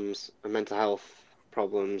problems and mental health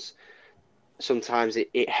problems, sometimes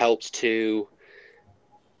it helps to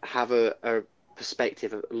have a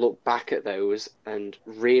perspective, look back at those, and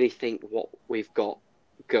really think what we've got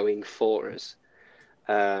going for us.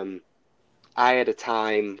 I had a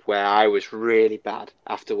time where I was really bad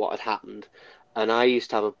after what had happened, and I used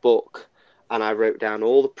to have a book, and I wrote down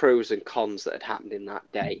all the pros and cons that had happened in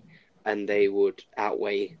that day, and they would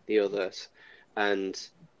outweigh the others. And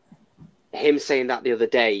him saying that the other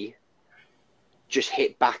day just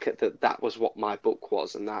hit back at that was what my book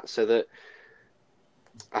was, and that, so that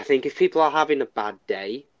I think if people are having a bad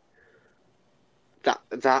day,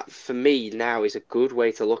 that for me now is a good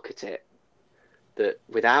way to look at it. That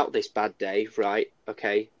without this bad day, right,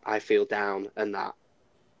 okay, I feel down and that,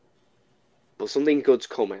 but something good's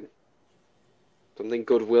coming. Something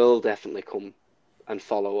good will definitely come and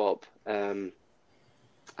follow up. I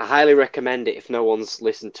highly recommend it if no one's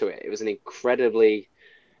listened to it. It was an incredibly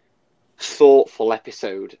thoughtful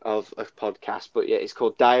episode of a podcast, but yeah, it's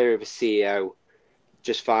called Diary of a CEO.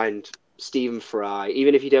 Just find Stephen Fry,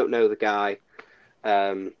 even if you don't know the guy,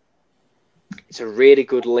 it's a really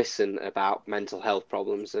good listen about mental health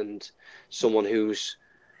problems and someone who's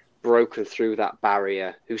broken through that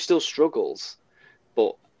barrier, who still struggles,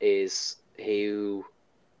 but who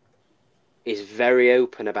is very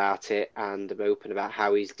open about it and open about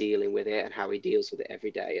how he's dealing with it and how he deals with it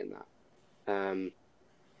every day and that.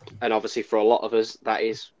 And obviously for a lot of us, that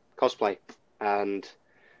is cosplay. And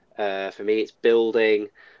for me, it's building,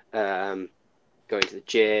 going to the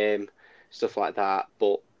gym, stuff like that.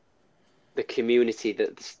 But the community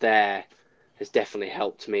that's there has definitely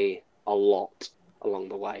helped me a lot along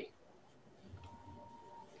the way.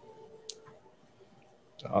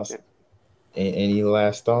 Awesome. Yeah. Any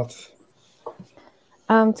last thoughts?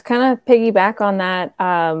 To kind of piggyback on that,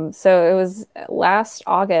 so it was last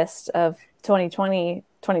August of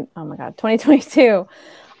 2022.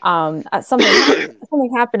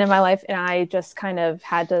 Something happened in my life, and I just kind of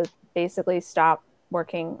had to basically stop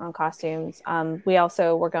working on costumes. We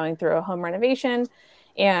also were going through a home renovation,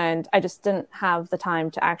 and I just didn't have the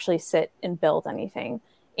time to actually sit and build anything.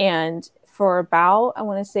 And for about, I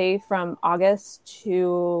want to say from August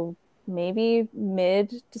to maybe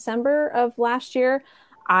mid-December of last year,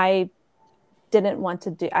 I didn't want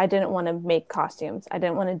to make costumes. I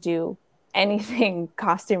didn't want to do anything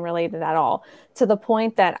costume related at all, to the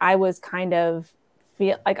point that I was kind of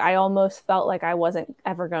I almost felt like I wasn't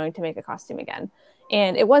ever going to make a costume again.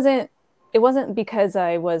 And it wasn't because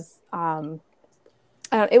I was,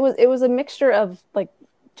 it was a mixture of like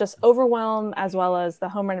just overwhelm, as well as the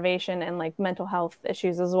home renovation and like mental health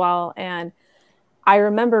issues as well. And I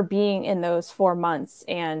remember being in those 4 months,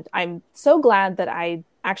 and I'm so glad that I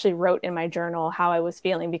actually wrote in my journal how I was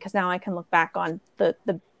feeling, because now I can look back on the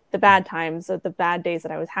bad times, the bad days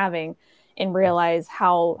that I was having, and realize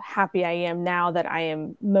how happy I am now that I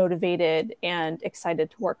am motivated and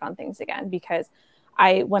excited to work on things again. Because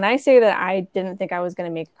when I say that I didn't think I was going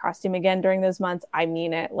to make a costume again during those months, I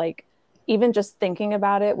mean it. Like, even just thinking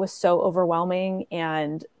about it was so overwhelming,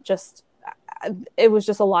 and it was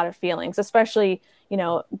just a lot of feelings, especially,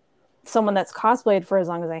 someone that's cosplayed for as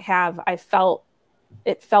long as I have.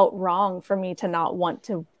 It felt wrong for me to not want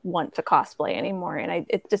to cosplay anymore. And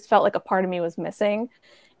it just felt like a part of me was missing.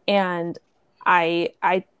 And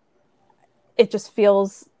it just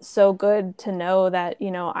feels so good to know that,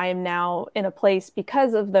 I am now in a place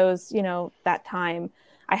because of those, that time.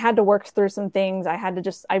 I had to work through some things.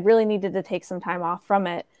 I really needed to take some time off from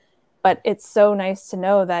it. But it's so nice to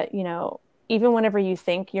know that, even whenever you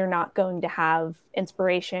think you're not going to have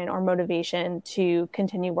inspiration or motivation to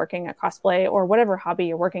continue working at cosplay or whatever hobby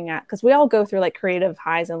you're working at, because we all go through like creative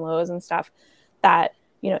highs and lows and stuff, that,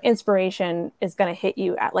 inspiration is going to hit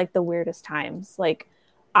you at like the weirdest times. Like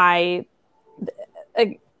that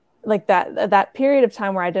period of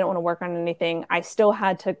time where I didn't want to work on anything, I still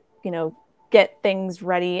had to, get things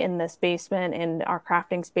ready in this basement, in our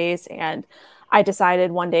crafting space. And I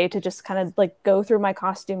decided one day to just kind of like go through my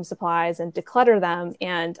costume supplies and declutter them.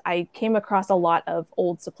 And I came across a lot of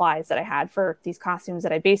old supplies that I had for these costumes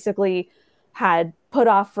that I basically had put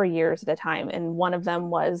off for years at a time. And one of them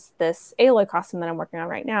was this Aloy costume that I'm working on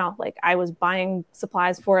right now. Like, I was buying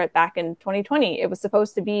supplies for it back in 2020. It was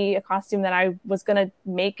supposed to be a costume that I was going to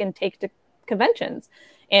make and take to conventions.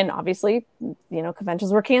 And obviously,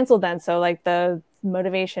 conventions were canceled then. So like the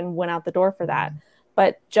motivation went out the door for that.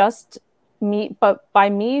 But by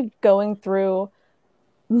me going through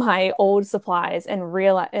my old supplies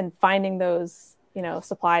and finding those,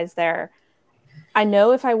 supplies there, I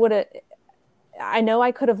know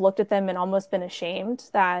I could have looked at them and almost been ashamed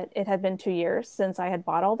that it had been 2 years since I had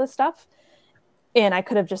bought all this stuff. And I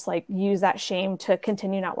could have just like used that shame to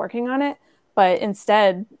continue not working on it. But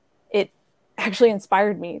instead, it actually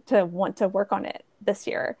inspired me to want to work on it this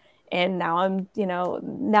year. And now I'm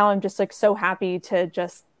just like so happy to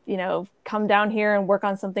just, come down here and work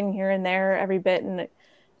on something here and there every bit. And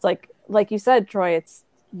it's like you said, Troy,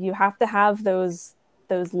 you have to have those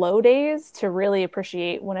low days to really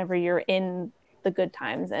appreciate whenever you're in the good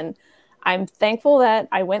times. And I'm thankful that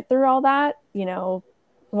I went through all that.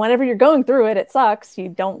 Whenever you're going through it, it sucks.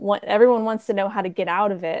 Everyone wants to know how to get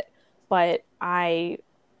out of it. But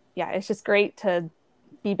it's just great to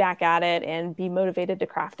be back at it and be motivated to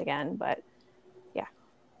craft again. But yeah,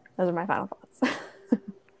 those are my final thoughts.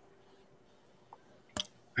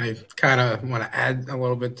 I kind of want to add a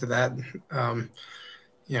little bit to that.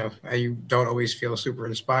 You don't always feel super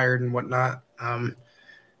inspired and whatnot.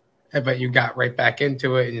 But you got right back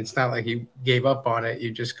into it, and it's not like you gave up on it.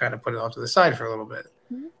 You just kind of put it off to the side for a little bit.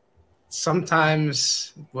 Mm-hmm.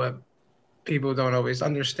 Sometimes what people don't always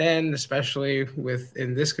understand, especially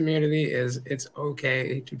within this community, is it's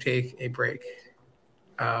okay to take a break.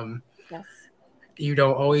 Yes. You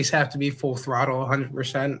don't always have to be full throttle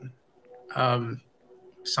 100%.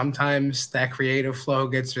 Sometimes that creative flow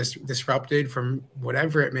gets just disrupted from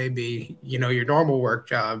whatever it may be, your normal work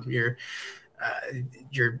job, your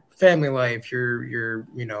family life, your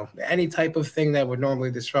any type of thing that would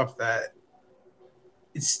normally disrupt that.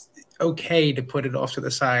 It's okay to put it off to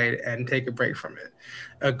the side and take a break from it.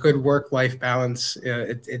 A good work-life balance,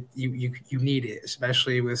 you need it,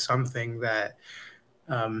 especially with something that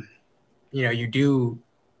you do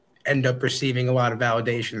end up receiving a lot of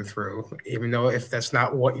validation through, even though if that's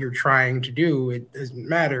not what you're trying to do, it doesn't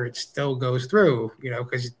matter. It still goes through,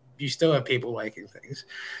 because you still have people liking things.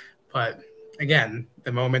 But again,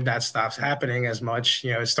 the moment that stops happening as much,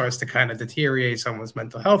 it starts to kind of deteriorate someone's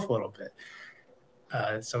mental health a little bit.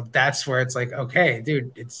 So that's where it's like, okay,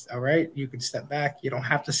 dude, it's all right. You can step back. You don't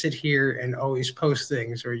have to sit here and always post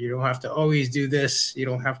things, or you don't have to always do this. You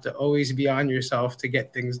don't have to always be on yourself to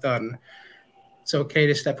get things done. It's okay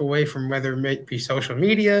to step away from whether it may be social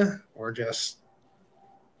media or just,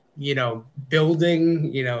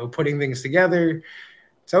 building, putting things together.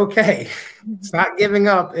 It's okay. It's not giving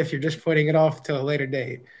up if you're just putting it off till a later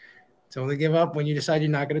date. It's only give up when you decide you're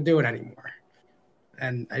not going to do it anymore.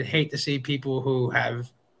 And I'd hate to see people who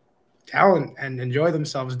have talent and enjoy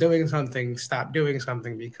themselves doing something stop doing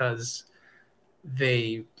something because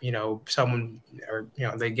they, someone or,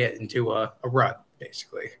 they get into a rut,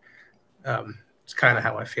 basically. It's kind of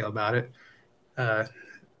how I feel about it.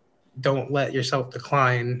 Don't let yourself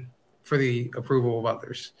decline for the approval of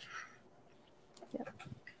others.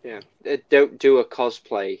 Yeah. Don't do a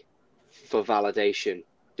cosplay for validation.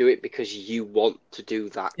 Do it because you want to do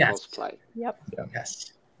that cosplay. Yep. Yeah.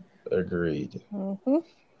 Yes. Agreed.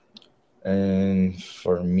 Mm-hmm. And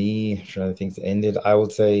for me, trying to think to end it, I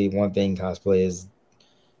would say one thing cosplay has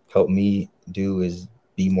helped me do is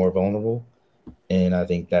be more vulnerable. And I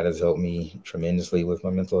think that has helped me tremendously with my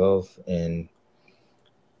mental health, and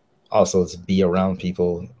also to be around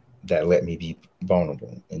people that let me be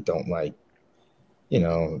vulnerable and don't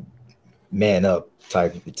man up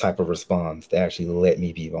type of response. They actually let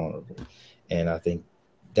me be vulnerable. And I think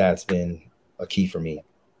that's been a key for me.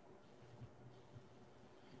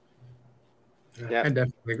 Yeah. I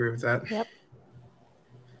definitely agree with that. Yep.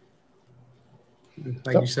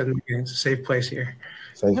 Like you said, it's a safe place here.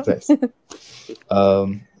 Safe place.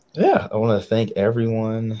 Yeah, I want to thank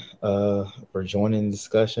everyone for joining the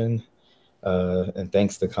discussion. And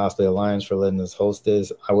thanks to Cosplay Alliance for letting us host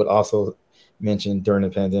this. I would also mention during the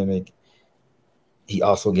pandemic, he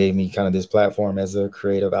also gave me kind of this platform as a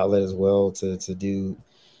creative outlet as well to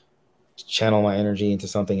channel my energy into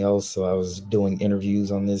something else. So I was doing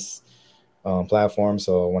interviews on this platform.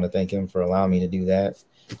 So I want to thank him for allowing me to do that.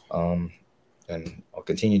 And I'll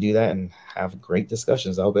continue to do that and have great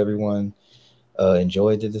discussions. I hope everyone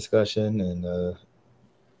enjoyed the discussion, and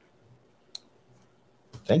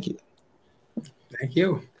thank you. Thank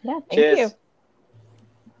you. Yeah, thank Cheers. you.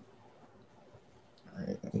 All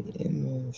right.